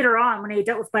he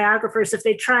dealt with biographers, if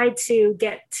they tried to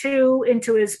get too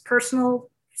into his personal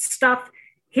stuff,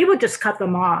 he would just cut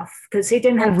them off because he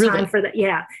didn't have time for that.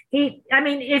 Yeah.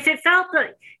 If it felt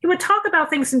that he would talk about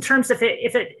things in terms of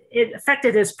if it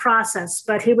affected his process,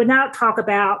 but he would not talk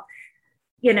about,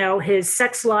 his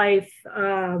sex life.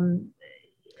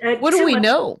 What do we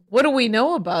know? What do we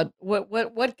know about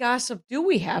what gossip do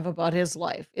we have about his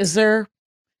life?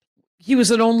 He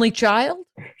was an only child?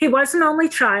 He was an only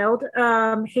child.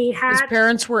 His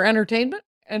parents were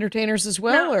entertainers as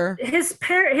well, no, or his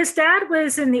dad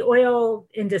was in the oil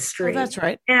industry. Oh, that's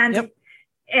right. And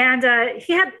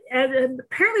he had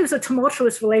apparently it was a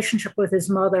tumultuous relationship with his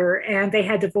mother, and they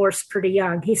had divorced pretty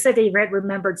young. He said he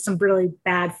remembered some really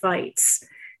bad fights.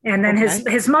 And then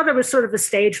his mother was sort of a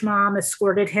stage mom,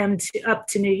 escorted him up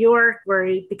to New York, where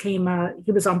he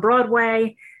was on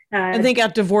Broadway. And they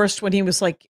got divorced when he was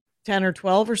like 10 or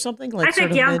 12 or something? Like I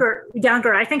think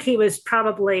younger. I think he was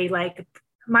probably like,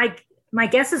 my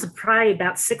guess is probably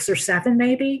about 6 or 7,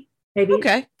 maybe.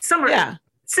 Okay. Somewhere. Yeah.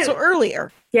 So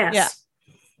earlier. Yes. Yeah.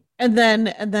 And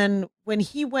then when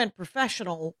he went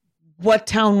professional, what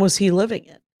town was he living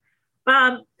in?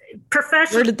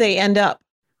 Professional. Where did they end up?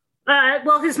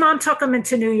 Well, his mom took him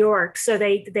into New York, so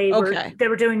they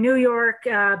were doing New York,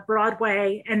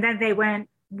 Broadway, and then they went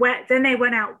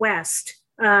out west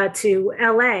to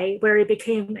L.A., where he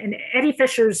became an Eddie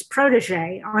Fisher's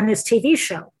protege on his TV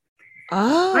show.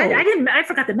 Oh, I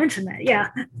forgot to mention that. Yeah,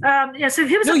 So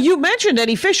he was. No, you mentioned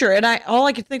Eddie Fisher, and all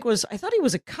I could think was I thought he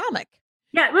was a comic.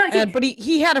 Yeah, well, but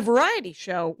he had a variety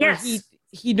show where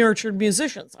he nurtured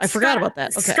musicians. I forgot about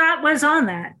that. Okay. Scott was on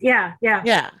that. Yeah.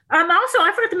 Also,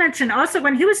 I forgot to mention. Also,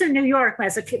 when he was in New York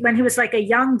as a kid, when he was like a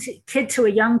young kid to a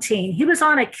young teen, he was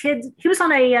on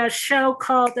a show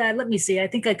called. Let me see. I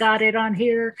think I got it on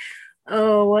here.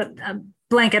 Oh, I'm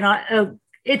blanking on.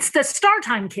 It's the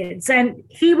Startime Kids, and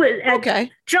he was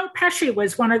Joe Pesci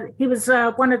was one of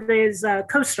his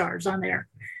co-stars on there.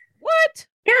 What?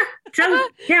 Yeah, Joe.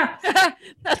 Yeah,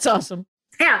 that's awesome.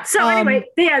 Yeah. So anyway,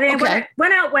 they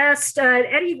went out west.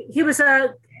 Eddie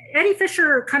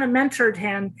Fisher kind of mentored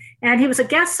him, and he was a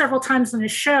guest several times on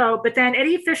his show. But then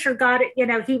Eddie Fisher got it.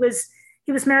 He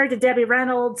was married to Debbie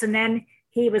Reynolds, and then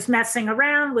he was messing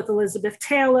around with Elizabeth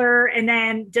Taylor, and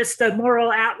then just the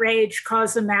moral outrage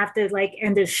caused him to have to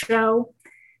end his show.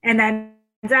 And then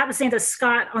that was the end of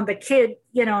Scott on the Kid,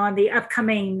 on the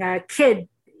upcoming Kid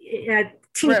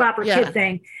Teeny Bopper Kid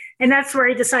thing. And that's where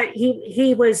he decided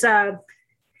he was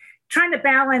trying to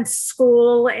balance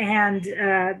school and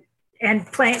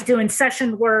doing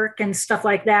session work and stuff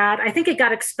like that. I think he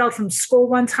got expelled from school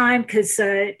one time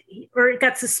or it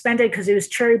got suspended because he was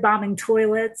cherry bombing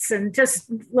toilets and just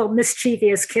little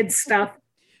mischievous kid stuff.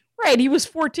 Right. He was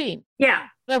 14. Yeah.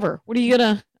 Whatever. What are you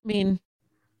gonna? I mean,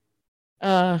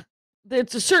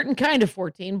 it's a certain kind of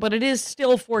 14, but it is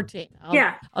still 14.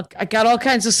 I got all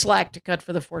kinds of slack to cut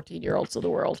for the 14-year-olds of the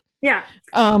world. Yeah.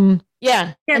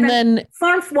 Yeah. And then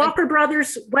Walker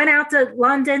Brothers went out to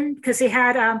London because he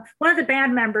had one of the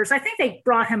band members. I think they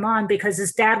brought him on because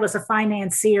his dad was a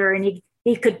financier and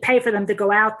he could pay for them to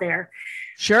go out there.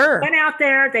 Sure. Went out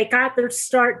there. They got their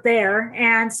start there.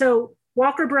 And so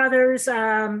Walker Brothers,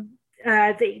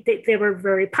 they were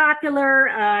very popular.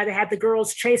 They had the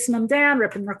girls chasing them down,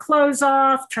 ripping their clothes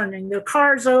off, turning their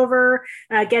cars over,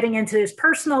 getting into his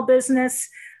personal business.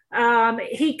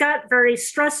 He got very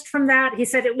stressed from that. He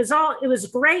said it was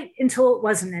great until it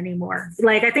wasn't anymore.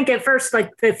 I think at first,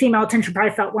 the female attention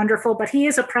probably felt wonderful, but he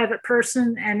is a private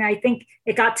person. And I think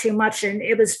it got too much and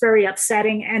it was very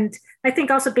upsetting. And I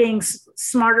think also being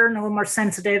smarter and a little more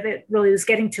sensitive, it really was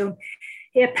getting to him.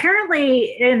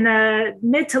 Apparently in the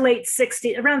mid to late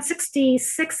 60s, around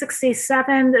 66,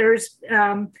 67, there's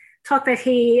talk that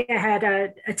he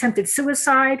had attempted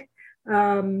suicide.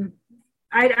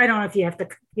 I don't know if you have to,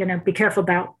 be careful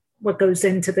about what goes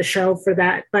into the show for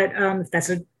that, but if that's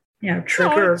a,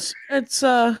 trigger. No, it's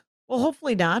well,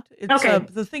 hopefully not. It's, okay.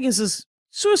 The thing is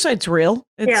suicide's real.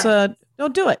 It's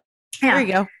don't do it. Yeah. There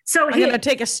you go. So I'm going to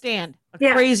take a stand,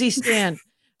 crazy stand.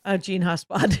 Jeanne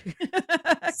Hospod.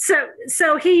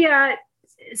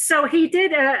 So he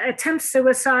did attempt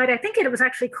suicide. I think it was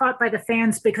actually caught by the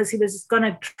fans because he was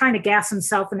trying to gas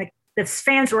himself, and the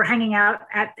fans were hanging out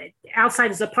outside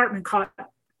his apartment, caught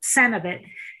scent of it,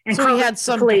 and so called he had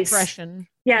some police. Depression.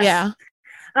 Yes.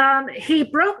 Yeah.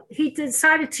 He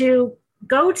decided to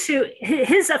go to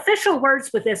his official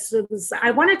words with this was, I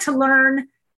wanted to learn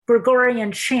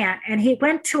Gregorian chant, and he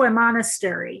went to a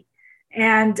monastery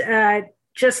and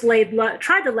just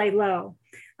tried to lay low.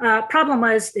 Problem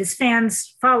was his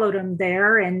fans followed him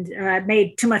there and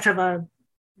made too much of a.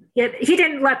 He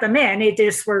didn't let them in. They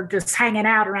just were hanging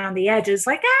out around the edges,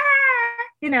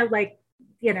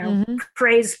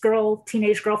 crazed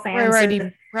teenage girl fans. Right. He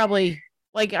probably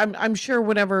I'm sure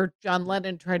whenever John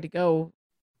Lennon tried to go,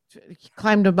 he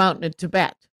climbed a mountain in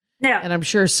Tibet. Yeah, and I'm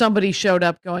sure somebody showed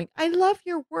up going, "I love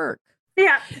your work."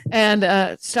 Yeah,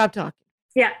 and stop talking.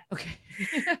 Yeah. Okay.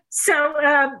 So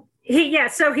he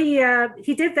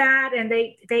did that, and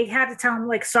they had to tell him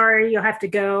sorry, you'll have to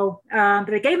go. But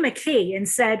they gave him a key and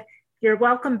said, "You're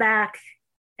welcome back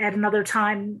at another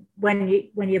time when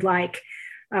you'd like,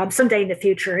 someday in the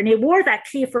future." And he wore that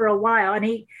key for a while, and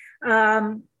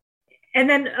and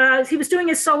then he was doing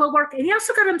his solo work, and he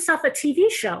also got himself a TV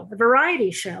show, a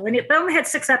variety show, and it only had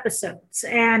 6 episodes,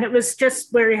 and it was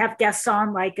just where you have guests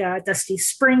on like Dusty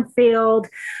Springfield,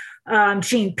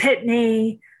 Gene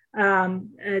Pitney,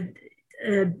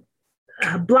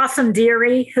 Blossom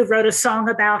Dearie, who wrote a song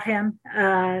about him,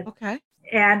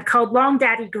 and called Long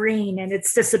Daddy Green, and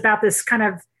it's just about this kind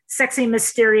of sexy,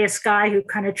 mysterious guy who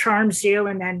kind of charms you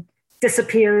and then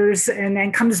disappears and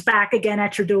then comes back again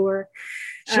at your door.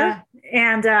 Sure.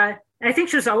 And I think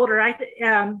she was older.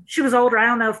 She was older. I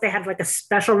don't know if they had like a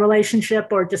special relationship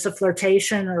or just a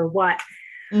flirtation or what.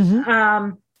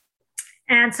 Mm-hmm.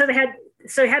 And so he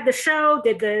had the show.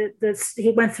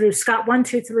 He went through Scott 1,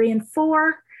 2, 3, and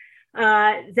 4.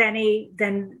 Then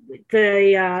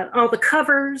all the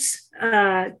covers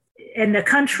in the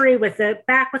country with the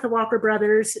Walker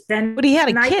Brothers. Then, but he had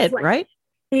a kid, right?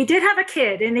 He did have a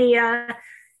kid in the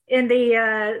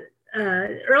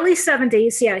early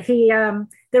 70s. Yeah,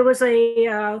 there was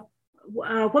a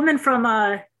woman from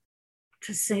the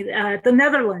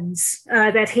Netherlands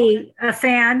that a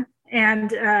fan, and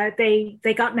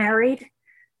they got married,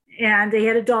 and they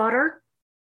had a daughter.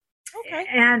 Okay.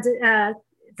 And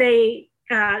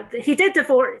he did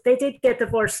divorce. They did get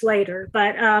divorced later,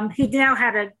 but he now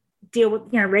had to deal with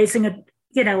raising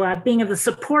being able to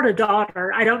support a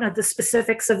daughter. I don't know the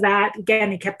specifics of that.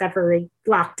 Again, he kept that very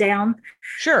locked down.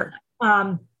 Sure.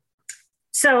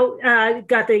 So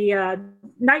got the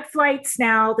night flights.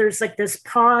 Now there's like this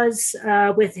pause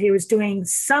with he was doing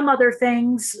some other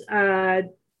things,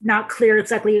 not clear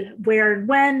exactly where and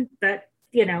when, but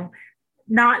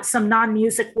not some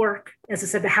non-music work. As I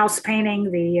said, the house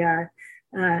painting, the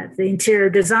interior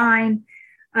design.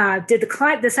 Did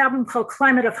this album called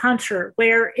Climate of Hunter,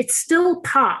 where it's still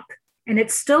pop and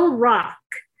it's still rock,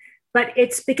 but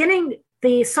it's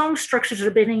the song structures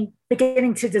are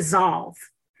beginning to dissolve,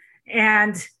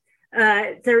 and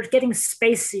they're getting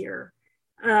spacier.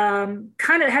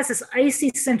 Kind of has this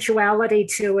icy sensuality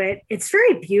to it. It's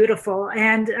very beautiful.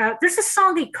 And there's a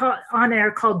song he caught on there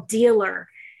called Dealer.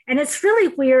 And it's really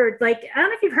weird. Like, I don't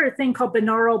know if you've heard a thing called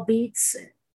binaural beats.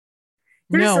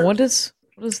 What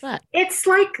is that? It's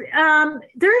like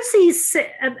there's these.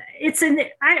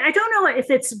 I don't know if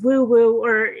it's woo woo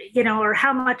or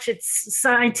how much it's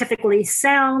scientifically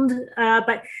sound,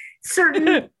 but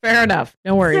certain. Fair enough.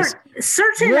 No worries.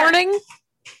 Certain warning.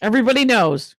 Everybody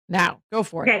knows now. Go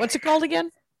for it. Okay. What's it called again?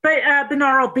 But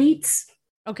binaural beats.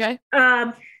 Okay.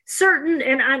 Certain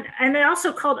and they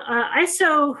also called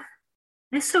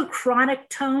isochronic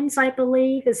tones, I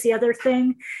believe, is the other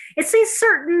thing. It's these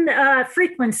certain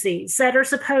frequencies that are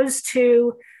supposed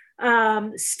to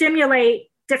stimulate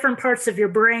different parts of your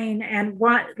brain, and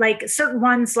certain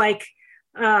ones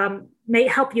may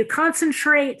help you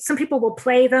concentrate. Some people will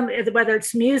play them, whether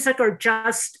it's music or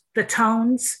just the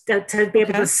tones to be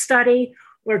able to study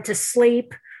or to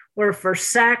sleep or for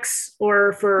sex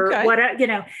or for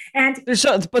whatever, and there's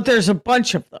a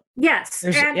bunch of them. Yes.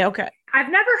 Okay. I've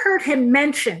never heard him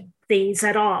mention these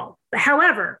at all.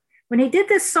 However, when he did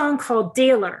this song called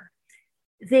Dealer,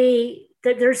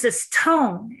 there's this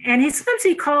tone, and sometimes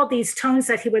he called these tones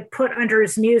that he would put under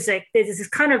his music. This is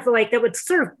kind of like that would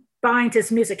sort of bind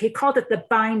his music. He called it the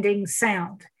binding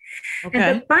sound. Okay.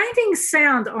 And the binding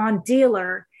sound on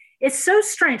Dealer, it's so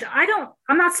strange. I'm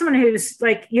not someone who's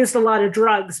used a lot of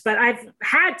drugs, but I've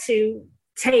had to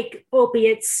take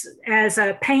opiates as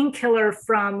a painkiller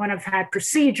from when I've had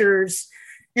procedures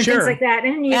and things like that.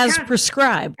 And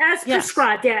prescribed.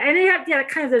 Prescribed, yeah. And it had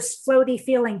kind of this floaty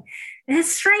feeling. And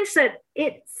it's strange that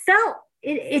it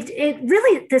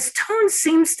really, this tone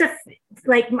seems to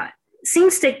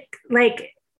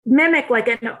mimic like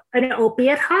an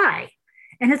opiate high.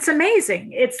 And it's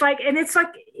amazing. It's like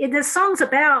this song's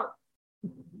about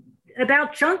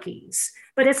junkies,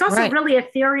 but it's also really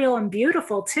ethereal and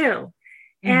beautiful too.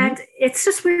 Mm-hmm. And it's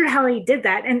just weird how he did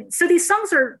that. And so these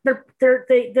songs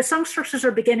the song structures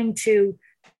are beginning to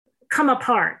come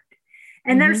apart.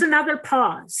 And there's another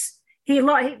pause.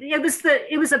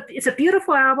 It's a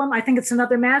beautiful album. I think it's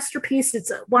another masterpiece.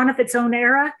 It's one of its own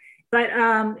era, but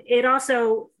it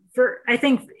also, I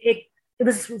think it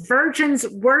was Virgin's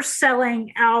worst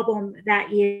selling album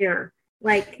that year.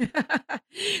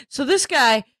 So this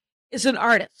guy is an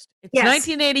artist. It's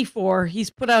 1984.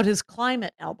 He's put out his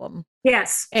Climate album.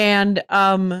 Yes. And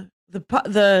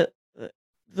the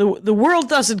world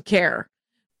doesn't care.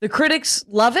 The critics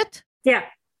love it. Yeah.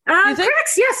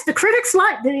 Critics, yes, the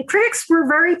critics were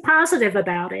very positive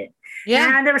about it.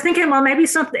 Yeah. And they were thinking, well, maybe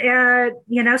something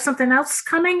else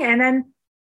coming, and then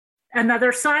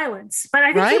another silence. But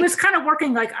I think he was kind of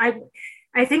working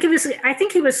I think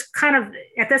he was kind of,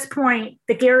 at this point,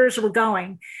 the gears were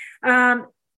going.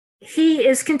 he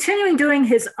is continuing doing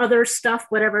his other stuff,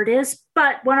 whatever it is.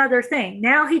 But one other thing,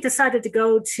 now he decided to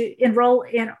go to enroll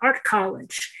in art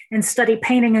college and study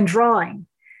painting and drawing.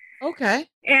 Okay.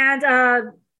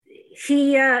 And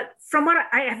he, from what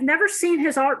I have never seen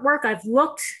his artwork. I've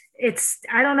looked.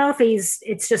 I don't know if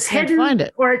it's just Can't hidden find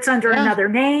it. or it's under another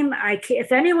name.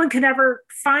 If anyone can ever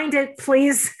find it,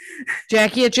 please.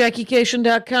 Jackie at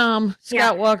JackieCation.com.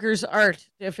 Scott Walker's art,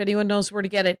 if anyone knows where to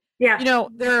get it. Yeah. You know,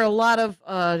 there are a lot of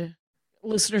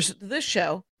listeners to this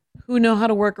show who know how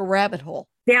to work a rabbit hole.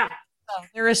 Yeah. So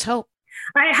there is hope.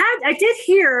 I did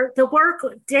hear the work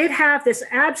did have this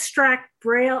abstract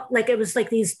braille, like it was like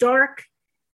these dark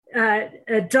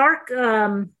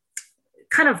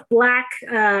kind of black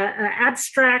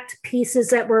abstract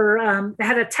pieces that were that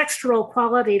had a textural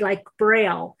quality like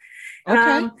braille.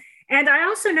 Okay. And I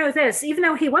also know this, even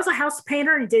though he was a house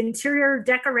painter and did interior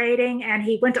decorating and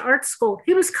he went to art school,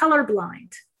 he was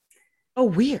colorblind. Oh,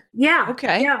 weird. Yeah.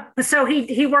 Okay. Yeah. So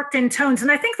he worked in tones.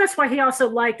 And I think that's why he also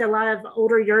liked a lot of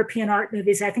older European art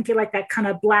movies. I think he liked that kind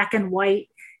of black and white.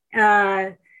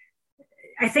 I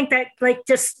think that like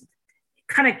just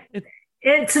kind of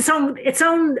it's its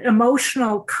own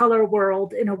emotional color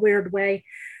world in a weird way.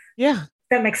 Yeah.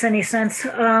 That makes any sense.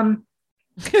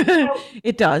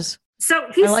 It does. So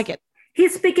I like it.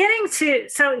 He's beginning to,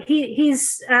 so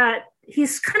he's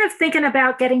kind of thinking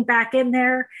about getting back in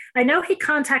there. I know he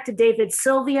contacted David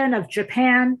Sylvian of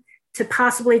Japan to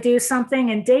possibly do something.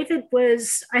 And David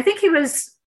I think he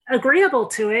was agreeable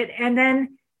to it. And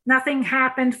then nothing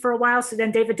happened for a while. So then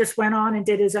David just went on and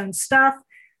did his own stuff.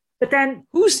 But then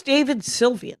who's David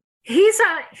Sylvian? He's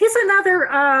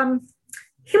another,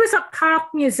 he was a pop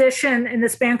musician in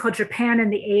this band called Japan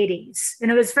in the 80s. And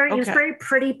it was it was very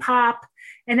pretty pop.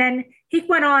 And then he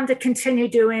went on to continue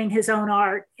doing his own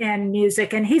art and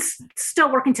music. And he's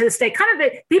still working to this day. Kind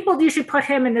of people usually put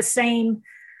him in the same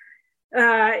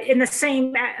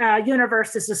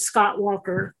universe as a Scott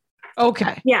Walker.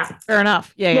 Okay. Yeah. Fair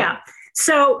enough. Yeah.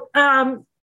 So, and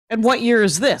what year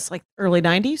is this? Like early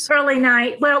 90s? Late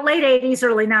 80s,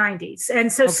 early 90s. And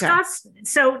so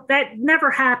so that never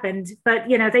happened, but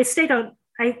they stayed on,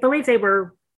 I believe they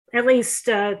were at least,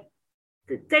 they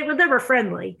were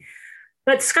friendly,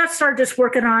 but Scott started just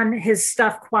working on his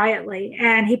stuff quietly.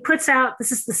 And he puts out,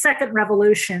 this is the Second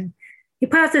Revolution. He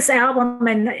put out this album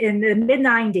in the mid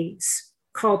 90s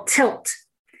called Tilt.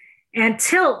 And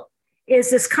Tilt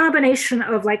is this combination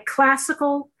of like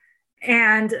classical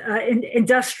and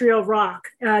industrial rock.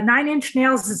 Nine Inch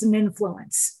Nails is an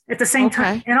influence at the same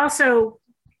time. And also,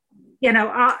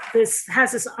 this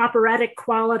has this operatic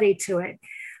quality to it.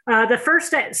 The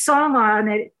first song on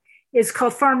it is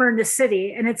called Farmer in the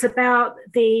City. And it's about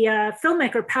the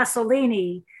filmmaker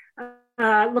Pasolini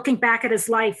looking back at his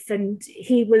life. And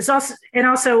he was also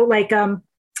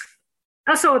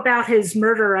about his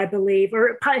murder, I believe,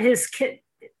 or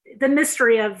the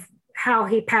mystery of how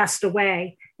he passed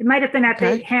away. It might have been at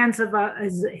the hands of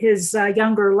his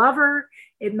younger lover.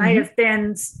 It might have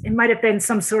been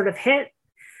some sort of hit.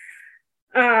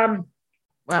 Wow!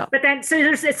 But then, so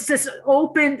it's this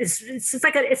open. It's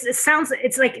like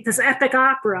it's like this epic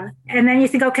opera, and then you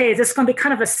think, okay, this is going to be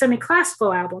kind of a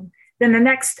semi-classical album. Then the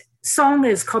next song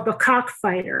is called "The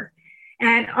Cockfighter,"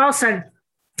 and all of a sudden,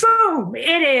 boom!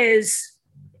 It's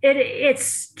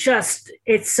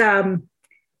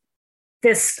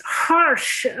this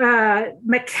harsh,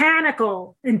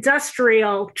 mechanical,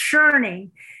 industrial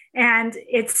churning, and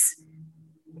it's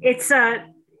a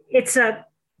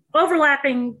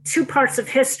overlapping two parts of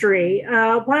history.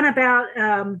 One about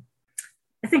I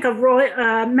think a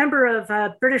member of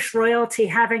British royalty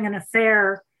having an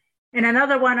affair, and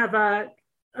another one of a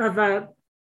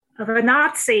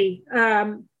Nazi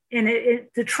in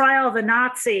the trial of a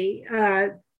Nazi.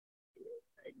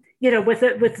 With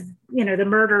the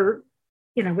murder.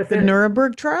 With the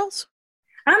Nuremberg trials?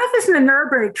 I don't know if it's in the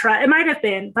Nuremberg trial. It might have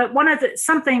been, but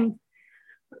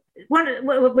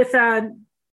with a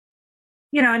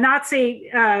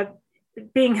Nazi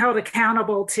being held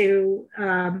accountable to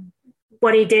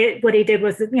what he did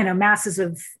with masses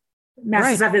of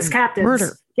his captives.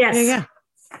 Murder. Yes. Yeah.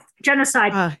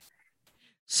 Genocide.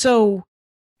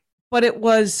 But it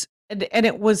was. And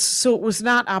it was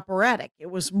not operatic.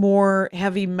 It was more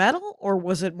heavy metal, or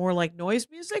was it more like noise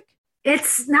music?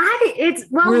 It's not. It's a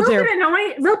little bit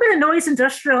of noise,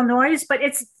 industrial noise. But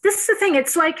this is the thing.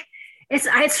 It's like it's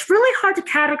really hard to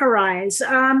categorize.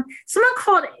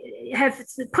 Someone have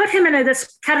put him into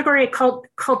this category called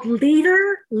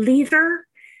leader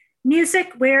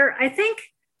music, where I think.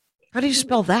 How do you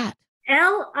spell that?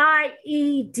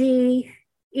 Lieder.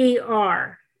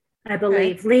 I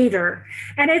believe leader,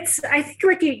 and I think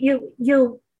like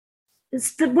you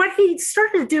what he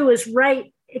started to do is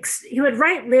he would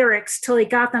write lyrics till he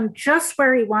got them just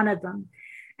where he wanted them.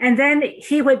 And then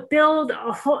he would build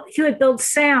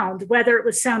sound, whether it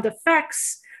was sound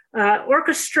effects,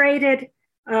 orchestrated,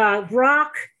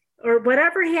 rock, or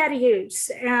whatever he had to use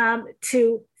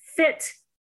to fit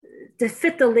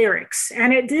the lyrics.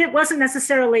 And it wasn't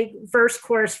necessarily verse,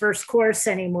 chorus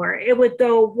anymore. It would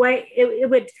go away.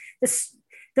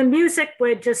 The music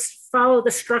would just follow the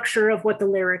structure of what the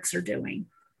lyrics are doing.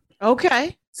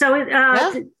 Okay. So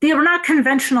they were not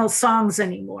conventional songs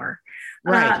anymore.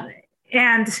 Right.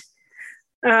 And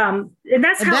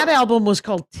that's that album was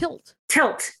called Tilt.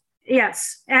 Tilt,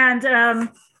 yes. And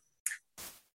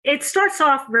it starts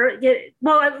off very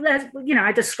well.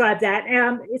 I described that.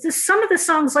 Some of the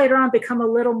songs later on become a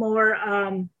little more.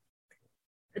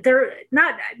 They're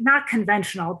not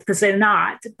conventional because they're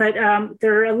not, but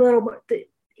they're a little.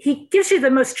 He gives you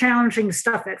the most challenging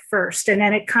stuff at first, and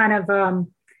then it kind of.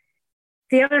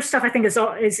 The other stuff I think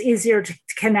is easier to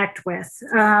connect with.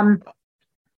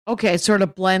 Okay, sort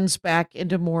of blends back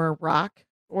into more rock,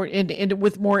 or into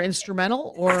with more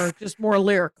instrumental, or just more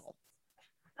lyrical.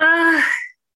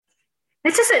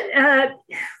 It's just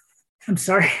I'm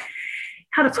sorry,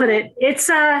 how to put it. It's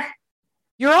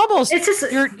you're almost. It's just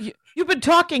you've been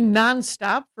talking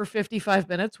nonstop for 55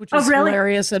 minutes, which is really?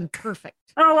 hilarious and perfect.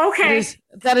 Oh, okay.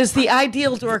 That is the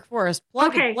ideal Dork Forest.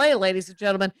 Plug okay. and play, ladies and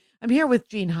gentlemen. I'm here with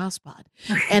Jeanne Hospod,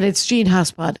 and it's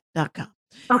JeanneHospod.com.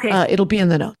 Okay. It'll be in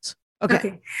the notes.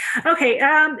 Okay.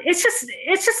 It's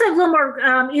just a little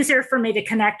more easier for me to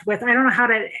connect with. I don't know how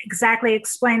to exactly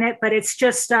explain it, but it's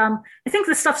just I think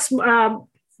the stuff's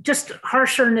just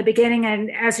harsher in the beginning, and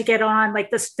as you get on,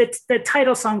 like the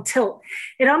title song Tilt,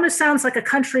 it almost sounds like a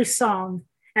country song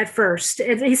at first.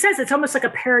 He says it's almost like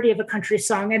a parody of a country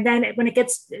song, and then when it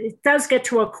does get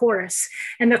to a chorus,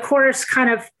 and the chorus kind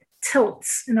of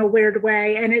tilts in a weird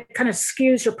way, and it kind of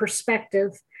skews your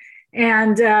perspective.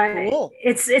 And cool.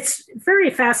 it's very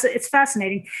it's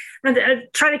fascinating. And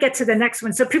try to get to the next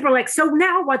one. So people are like, so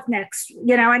now what next?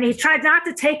 And he tried not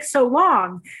to take so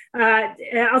long,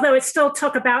 although it still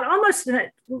took about almost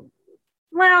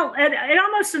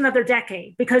another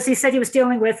decade, because he said he was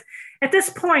dealing with, at this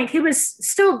point, he was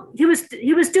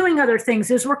doing other things.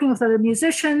 He was working with other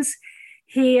musicians.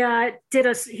 He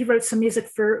wrote some music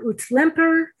for Ut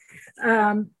Limper.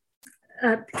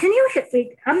 Can you hit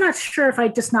me? I'm not sure if I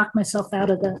just knocked myself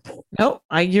out of the. No,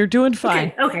 you're doing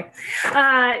fine. Okay.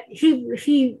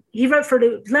 He wrote for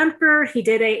the Lemper. He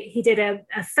did a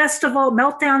festival,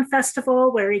 Meltdown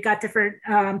Festival, where he got different,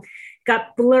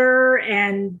 got Blur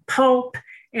and Pulp.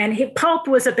 And Pulp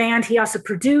was a band he also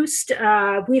produced.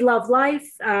 We Love Life,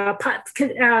 pop,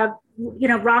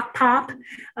 rock pop.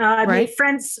 Right. Made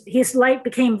friends. His life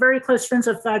became very close friends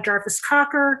with Jarvis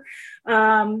Cocker.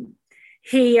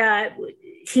 He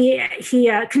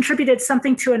contributed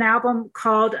something to an album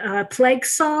called Plague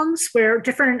Songs, where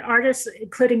different artists,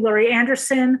 including Laurie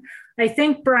Anderson, I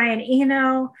think Brian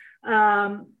Eno,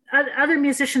 other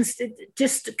musicians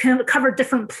just covered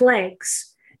different plagues.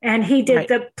 And he did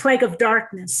the Plague of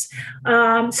Darkness.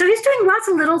 So he's doing lots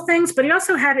of little things, but he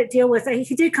also had to deal with,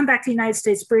 he did come back to the United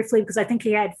States briefly because I think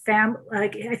he had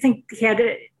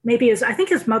I think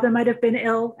his mother might have been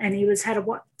ill, and he had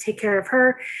to take care of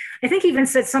her. I think he even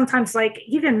said sometimes, he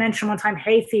even mentioned one time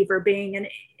hay fever being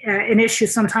an issue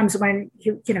sometimes when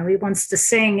he wants to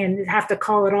sing and have to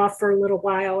call it off for a little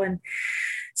while. And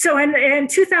so in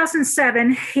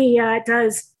 2007, he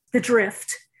does The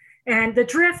Drift. And The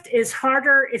Drift is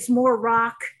harder, it's more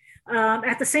rock.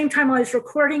 At the same time while he's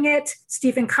recording it,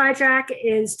 Stephen Kijak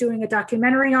is doing a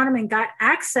documentary on him and got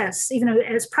access, even though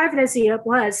as private as he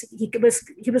was,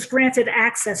 he was granted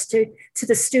access to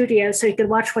the studio so he could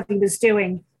watch what he was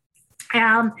doing.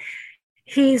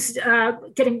 He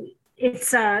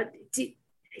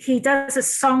does a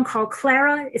song called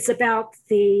Clara. It's about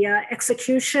the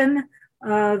execution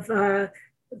of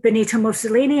Benito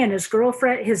Mussolini and his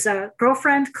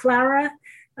girlfriend, Clara.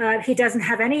 He doesn't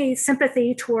have any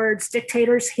sympathy towards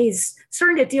dictators. He's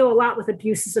starting to deal a lot with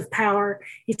abuses of power.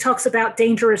 He talks about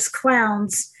dangerous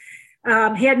clowns.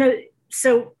 He had no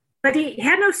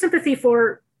sympathy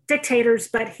for dictators,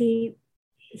 but he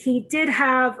did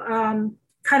have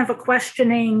kind of a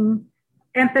questioning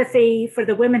empathy for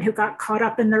the women who got caught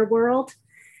up in their world.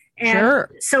 And sure.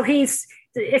 So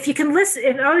if you can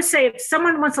listen, I always say if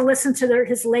someone wants to listen to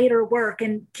his later work,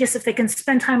 and just if they can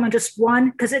spend time on just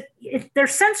one, because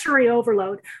there's sensory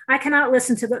overload. I cannot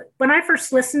listen to when I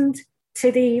first listened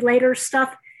to the later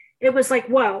stuff, it was like,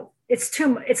 whoa, it's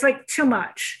too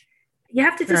much. You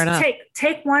have to just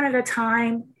take one at a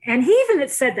time. And he even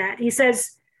said that. He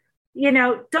says,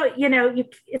 don't,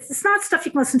 it's not stuff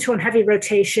you can listen to on heavy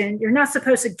rotation. You're not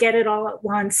supposed to get it all at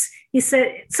once. He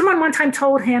said, someone one time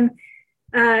told him,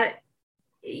 I'm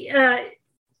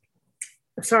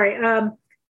sorry,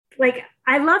 like,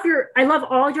 I love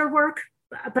all your work,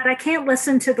 but I can't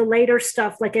listen to the later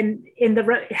stuff like in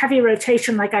the heavy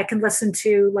rotation like I can listen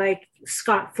to like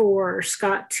Scott 4 or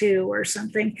Scott 2 or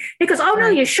something. He goes, oh, no,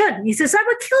 you shouldn't. He says, that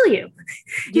would kill you.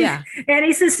 Yeah. And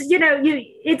he says,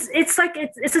 it's like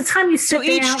it's a time you sit so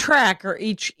each down. track or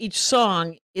each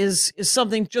song is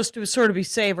something just to sort of be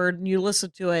savored, and you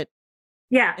listen to it.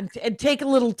 Yeah. And take a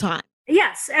little time.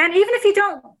 Yes. And even if you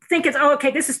don't think it's, oh,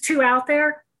 okay, this is too out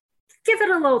there, give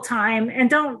it a little time and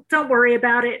don't worry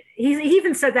about it. He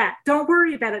even said that. Don't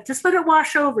worry about it. Just let it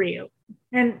wash over you.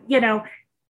 And,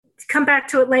 come back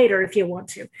to it later if you want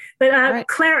to. But right.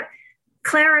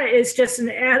 Clara is just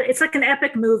it's like an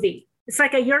epic movie. It's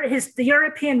like the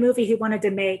European movie he wanted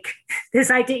to make. This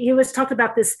idea, he was talking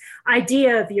about this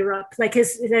idea of Europe, like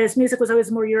his music was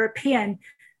always more European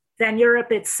than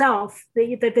Europe itself,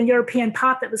 the European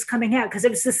pop that was coming out, because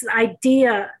it was this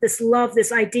idea, this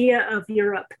idea of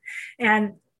Europe.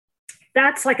 And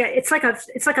that's it's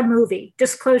like a movie.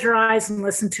 Just close your eyes and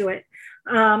listen to it.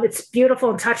 It's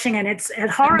beautiful and touching, and it's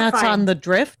horrifying. And that's on the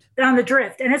Drift? On the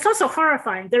Drift. And it's also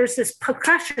horrifying. There's this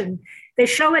percussion. They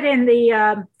show it in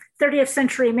the 30th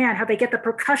Century Man, how they get the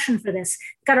percussion for this.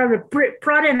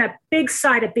 Brought in a big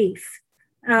side of beef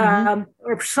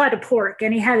or side of pork,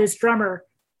 and he had his drummer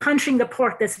punching the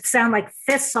pork that sound like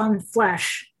fists on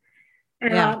flesh.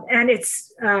 And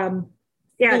it's, the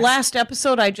last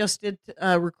episode I just did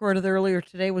recorded earlier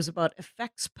today was about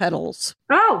effects pedals.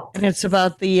 Oh. And it's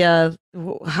about the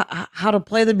how to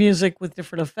play the music with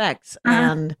different effects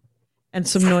and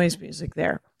some noise music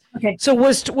there. Okay. So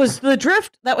was the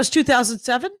Drift, that was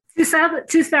 2007?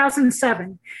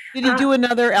 2007. Did he do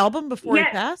another album before he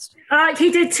passed? He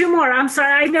did 2 more. I'm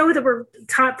sorry. I know that we're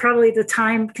probably the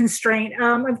time constraint.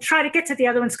 I'm trying to get to the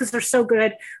other ones because they're so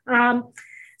good.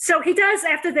 So he does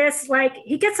after this, like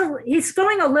he's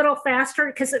going a little faster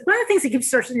because one of the things he keeps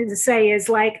starting to say is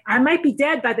like, I might be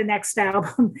dead by the next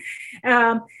album.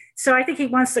 So I think he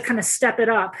wants to kind of step it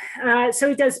up. So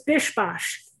he does Bish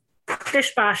Bosh.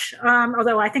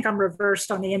 Although I think I'm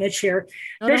reversed on the image here.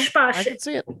 Bish Bosh. I can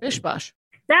see it. Bish Bosh.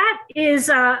 That is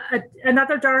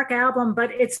another dark album,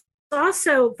 but it's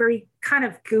also very kind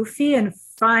of goofy and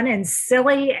fun and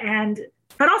silly,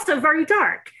 but also very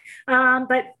dark.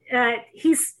 But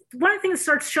he's one of the things that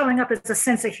starts showing up is a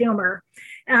sense of humor.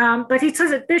 But he says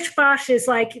that Bish Bosh is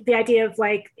like the idea of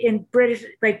like in British,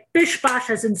 like Bish Bosh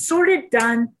as in sorted,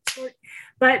 done,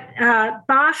 but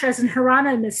Bosh as in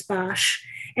Hieronymus Bosch.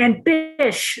 And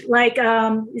bish, like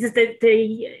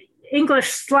the English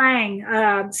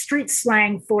slang, street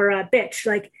slang for bitch,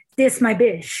 like this my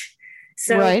bish.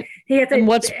 So right. He had and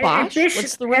what's Bosch?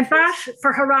 What's the and Bosch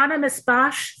for Hieronymus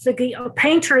Bosch, the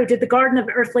painter who did the Garden of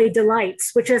Earthly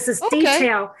Delights, which is this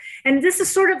detail. And this is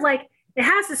sort of like it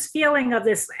has this feeling of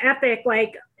this epic,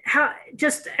 like how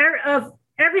just of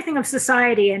everything of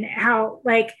society and how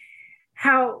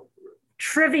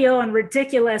trivial and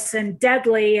ridiculous and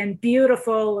deadly and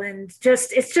beautiful and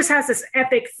it just has this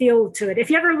epic feel to it. If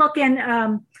you ever look in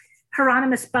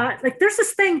Hieronymus Bot, like there's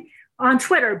this thing on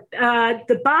Twitter,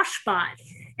 the Bosch bot,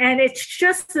 and it's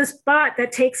just this bot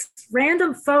that takes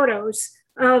random photos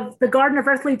of the Garden of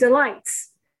Earthly Delights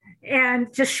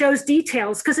and just shows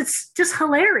details because it's just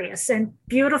hilarious and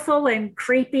beautiful and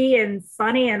creepy and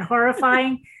funny and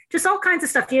horrifying, just all kinds of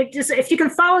stuff. If you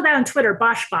can follow that on Twitter,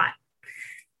 Bosch bot.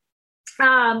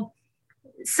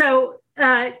 So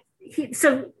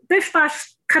Bish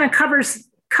Bosh kind of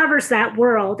covers that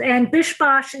world, and Bish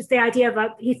Bosh is the idea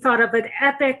of he thought of an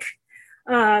epic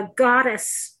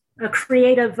goddess, a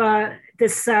creative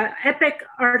this epic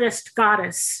artist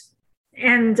goddess,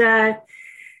 and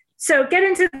so get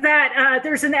into that.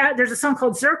 There's a song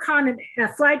called Zircon,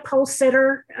 a flagpole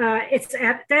sitter. I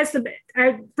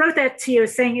wrote that to you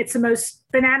saying it's the most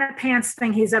banana pants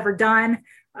thing he's ever done.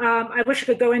 I wish I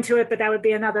could go into it, but that would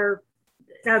be another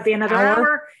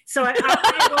hour. So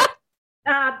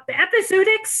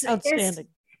Epizootics. Outstanding.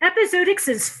 Epizootics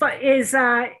is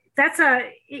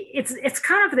it's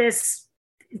kind of this.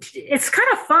 It's kind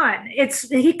of fun. It's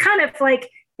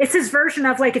his version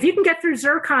of like if you can get through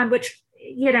Zircon, which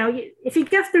if you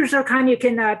get through Zircon, you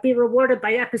can be rewarded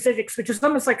by Epizootics, which is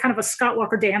almost like kind of a Scott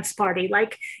Walker dance party,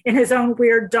 like in his own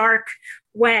weird dark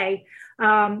way.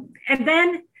 And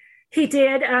then he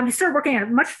started working at a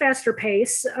much faster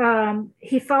pace.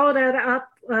 He followed that up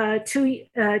 2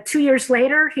 years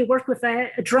later. He worked with a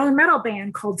drone metal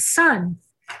band called Sun.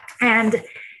 And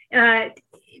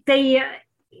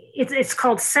it's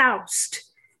called Soused.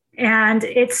 And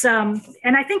it's and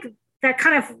I think that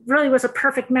kind of really was a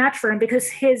perfect match for him, because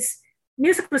his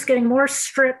music was getting more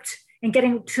stripped and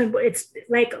getting to its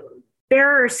like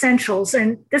bare essentials,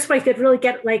 and this way he could really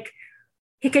get like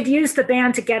he could use the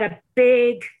band to get a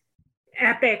big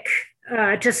epic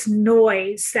just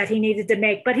noise that he needed to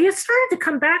make. But he has started to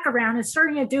come back around and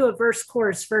starting to do a verse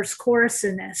chorus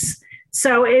in this.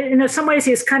 So in some ways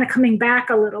he's kind of coming back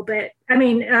a little bit. I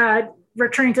mean,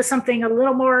 returning to something a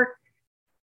little more,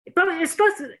 but it's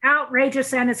both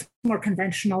outrageous and it's more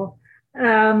conventional,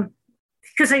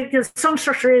 because the song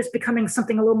structure is becoming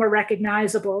something a little more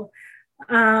recognizable.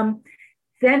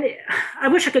 Then I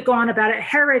wish I could go on about it.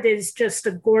 Herod is just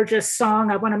a gorgeous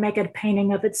song. I want to make a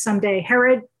painting of it someday.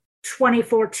 Herod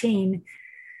 2014,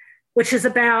 which is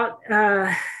about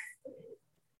kind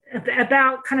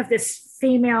of this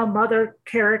female mother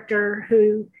character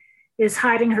who is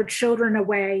hiding her children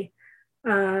away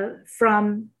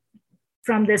from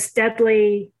this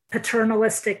deadly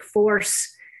paternalistic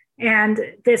force. And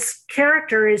this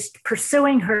character is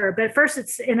pursuing her, but at first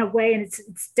it's in a way, and it's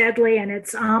deadly and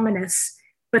it's ominous.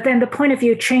 But then the point of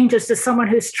view changes to someone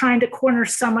who's trying to corner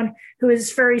someone who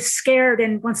is very scared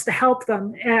and wants to help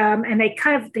them. And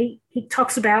he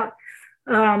talks about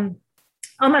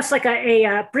almost like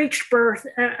a breech birth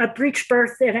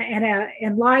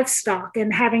in livestock,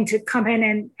 and having to come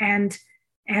in and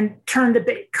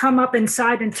come up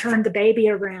inside and turn the baby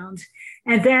around.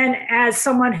 And then as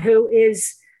someone who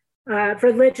is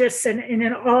religious and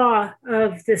in awe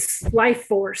of this life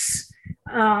force.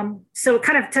 So it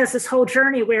kind of does this whole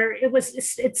journey where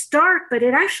it's dark, but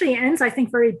it actually ends, I think,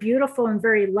 very beautiful and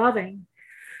very loving.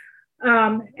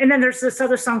 And then there's this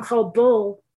other song called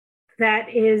Bull that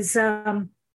is,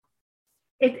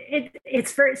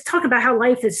 it's talking about how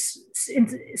life is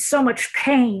in so much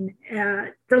pain,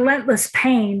 relentless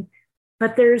pain,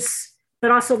 but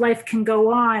also life can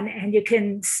go on, and you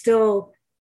can still,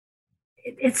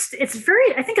 it's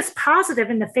very, I think it's positive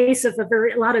in the face of a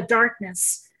lot of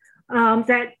darkness.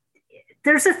 That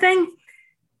there's a thing.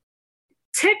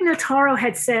 Tig Notaro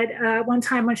had said one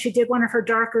time when she did one of her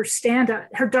dark stand-up,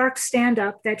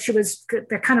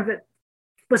 that kind of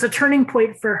was a turning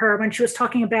point for her, when she was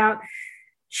talking about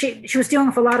she was dealing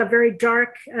with a lot of very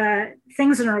dark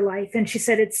things in her life, and she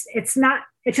said it's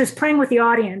just playing with the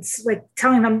audience, like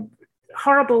telling them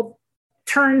horrible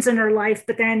turns in her life,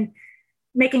 but then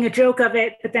making a joke of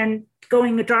it, but then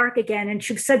going dark again. And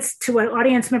she said to an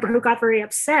audience member who got very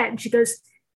upset, and she goes,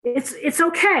 it's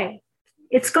okay.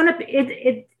 It's not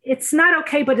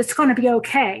okay, but it's going to be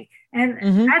okay.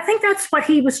 And I think that's what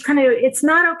he was trying to, it's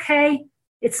not okay,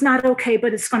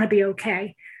 but it's going to be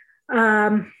okay.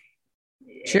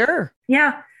 Sure.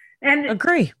 Yeah. And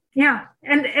agree. Yeah.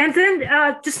 And then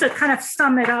just to kind of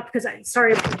sum it up, because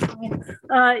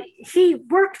he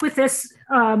worked with this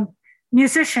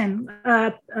musician,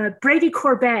 Brady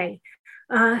Corbet,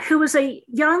 who was a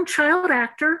young child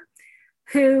actor,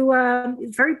 who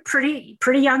very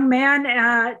pretty young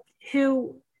man,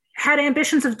 who had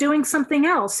ambitions of doing something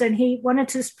else, and he wanted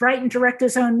to write and direct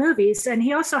his own movies. And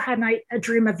he also had a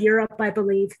dream of Europe, I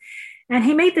believe. And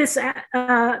he made this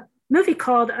movie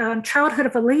called Childhood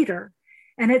of a Leader,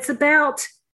 and it's about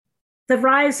the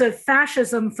rise of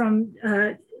fascism from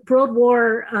World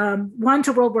War I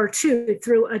to World War II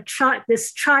through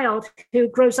this child who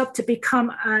grows up to become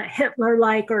a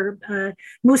Hitler-like or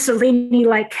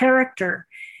Mussolini-like character.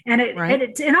 And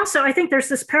and also I think there's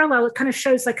this parallel. It kind of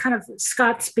shows like kind of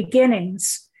Scott's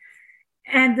beginnings.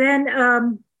 And then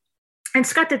and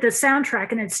Scott did the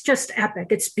soundtrack, and it's just epic.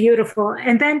 It's beautiful.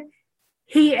 And then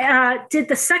he did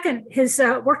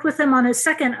worked with him on his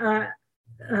second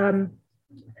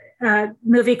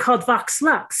movie called Vox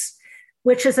Lux,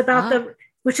 which is about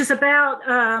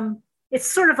it's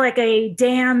sort of like a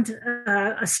Damned,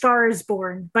 A Star Is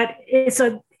Born, but it's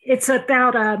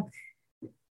about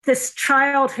this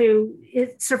child who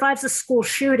survives a school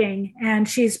shooting, and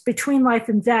she's between life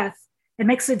and death, and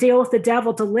makes a deal with the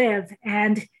devil to live,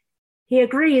 and he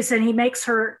agrees, and he makes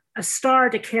her a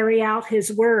star to carry out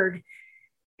his word,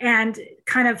 and the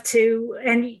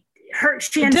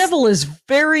devil is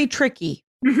very tricky.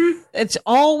 Mm-hmm. It's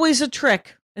always a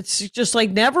trick. It's just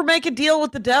like, never make a deal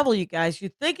with the devil, you guys. You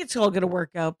think it's all going to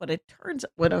work out, but it turns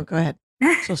out. Well, go ahead.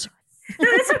 So sorry.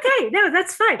 No, that's okay. No,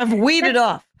 that's fine. I've weeded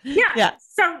off. Yeah.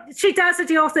 So she does a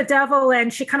deal with the devil,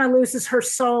 and she kind of loses her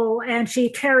soul, and she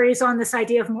carries on this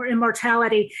idea of more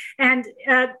immortality. And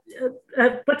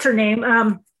what's her name?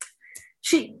 The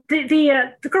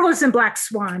girl who's in Black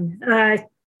Swan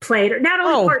played her.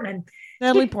 Natalie Portman.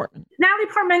 Natalie Portman.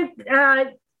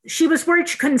 She was worried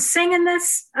she couldn't sing in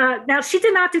this. Now, she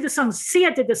did not do the songs.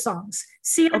 Sia did the songs.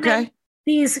 Sia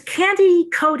these candy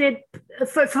coated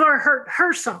for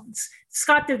her songs.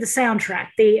 Scott did the soundtrack,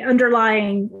 the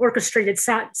underlying orchestrated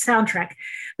soundtrack.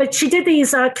 But she did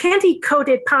these candy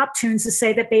coated pop tunes to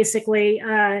say that basically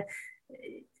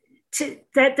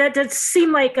that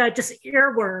seem like just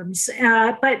earworms.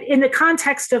 But in the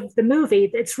context of the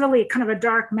movie, it's really kind of a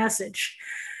dark message.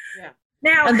 Yeah.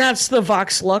 Now, and that's the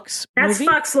Vox Lux That's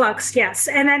movie? Vox Lux, yes.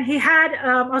 And then he had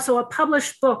also a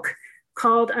published book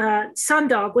called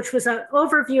Sundog, which was an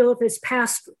overview of his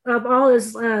past, of all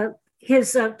his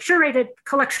curated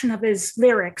collection of his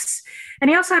lyrics. And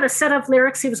he also had a set of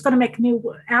lyrics he was going to make a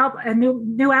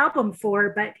new album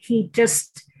for, but he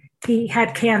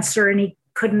had cancer and he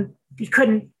couldn't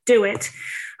do it.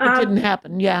 It didn't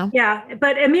happen. Yeah. Yeah.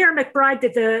 But Amira McBride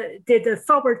did the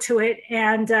forward to it.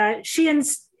 And she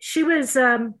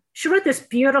wrote this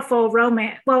beautiful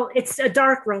romance. Well, it's a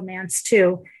dark romance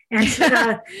too. And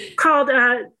called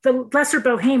The Lesser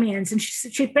Bohemians. And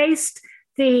she based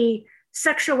the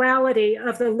sexuality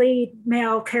of the lead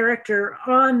male character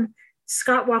on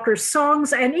Scott Walker's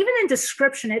songs, and even in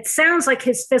description, it sounds like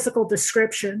his physical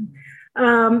description.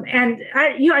 And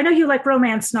I know you like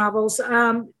romance novels.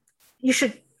 You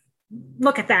should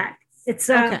look at that. It's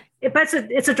okay.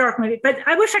 It's a dark movie, but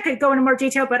I wish I could go into more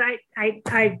detail. But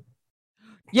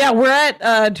yeah, we're at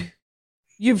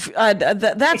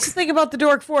that's the thing about the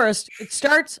Dork Forest. It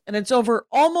starts and it's over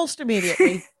almost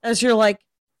immediately, as you're like,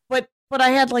 but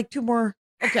I had like two more.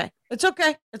 Okay. It's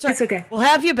okay. It's okay. We'll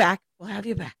have you back.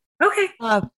 Okay.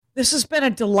 This has been a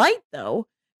delight, though.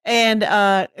 And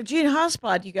Jeanne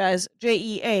Hospod, you guys,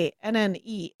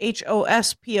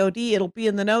 JeanneHospod. It'll be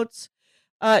in the notes.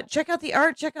 Check out the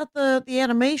art. Check out the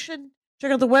animation.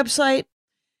 Check out the website.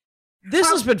 This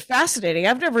has been fascinating.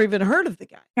 I've never even heard of the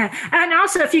guy. Yeah. And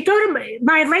also, if you go to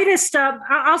my latest,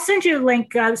 I'll send you a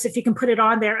link if you can put it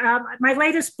on there. My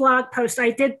latest blog post,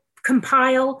 I did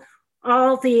compile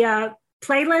all the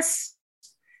playlists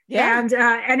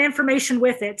and information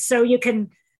with it, so you can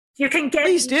get.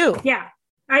 Please do. Yeah,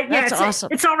 that's awesome.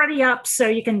 It's already up, so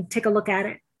you can take a look at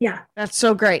it. Yeah, that's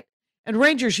so great. And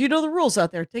Rangers, you know the rules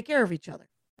out there. Take care of each other.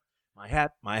 My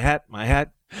hat, my hat, my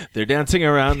hat. They're dancing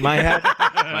around my hat,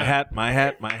 my hat, my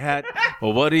hat, my hat.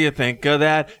 Well, what do you think of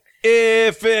that?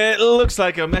 If it looks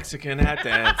like a Mexican hat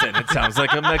dance and it sounds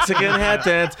like a Mexican hat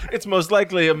dance, it's most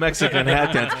likely a Mexican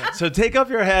hat dance. So take off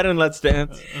your hat and let's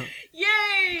dance.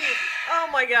 Yay! Oh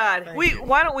my God.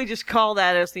 Why don't we just call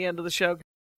that as the end of the show?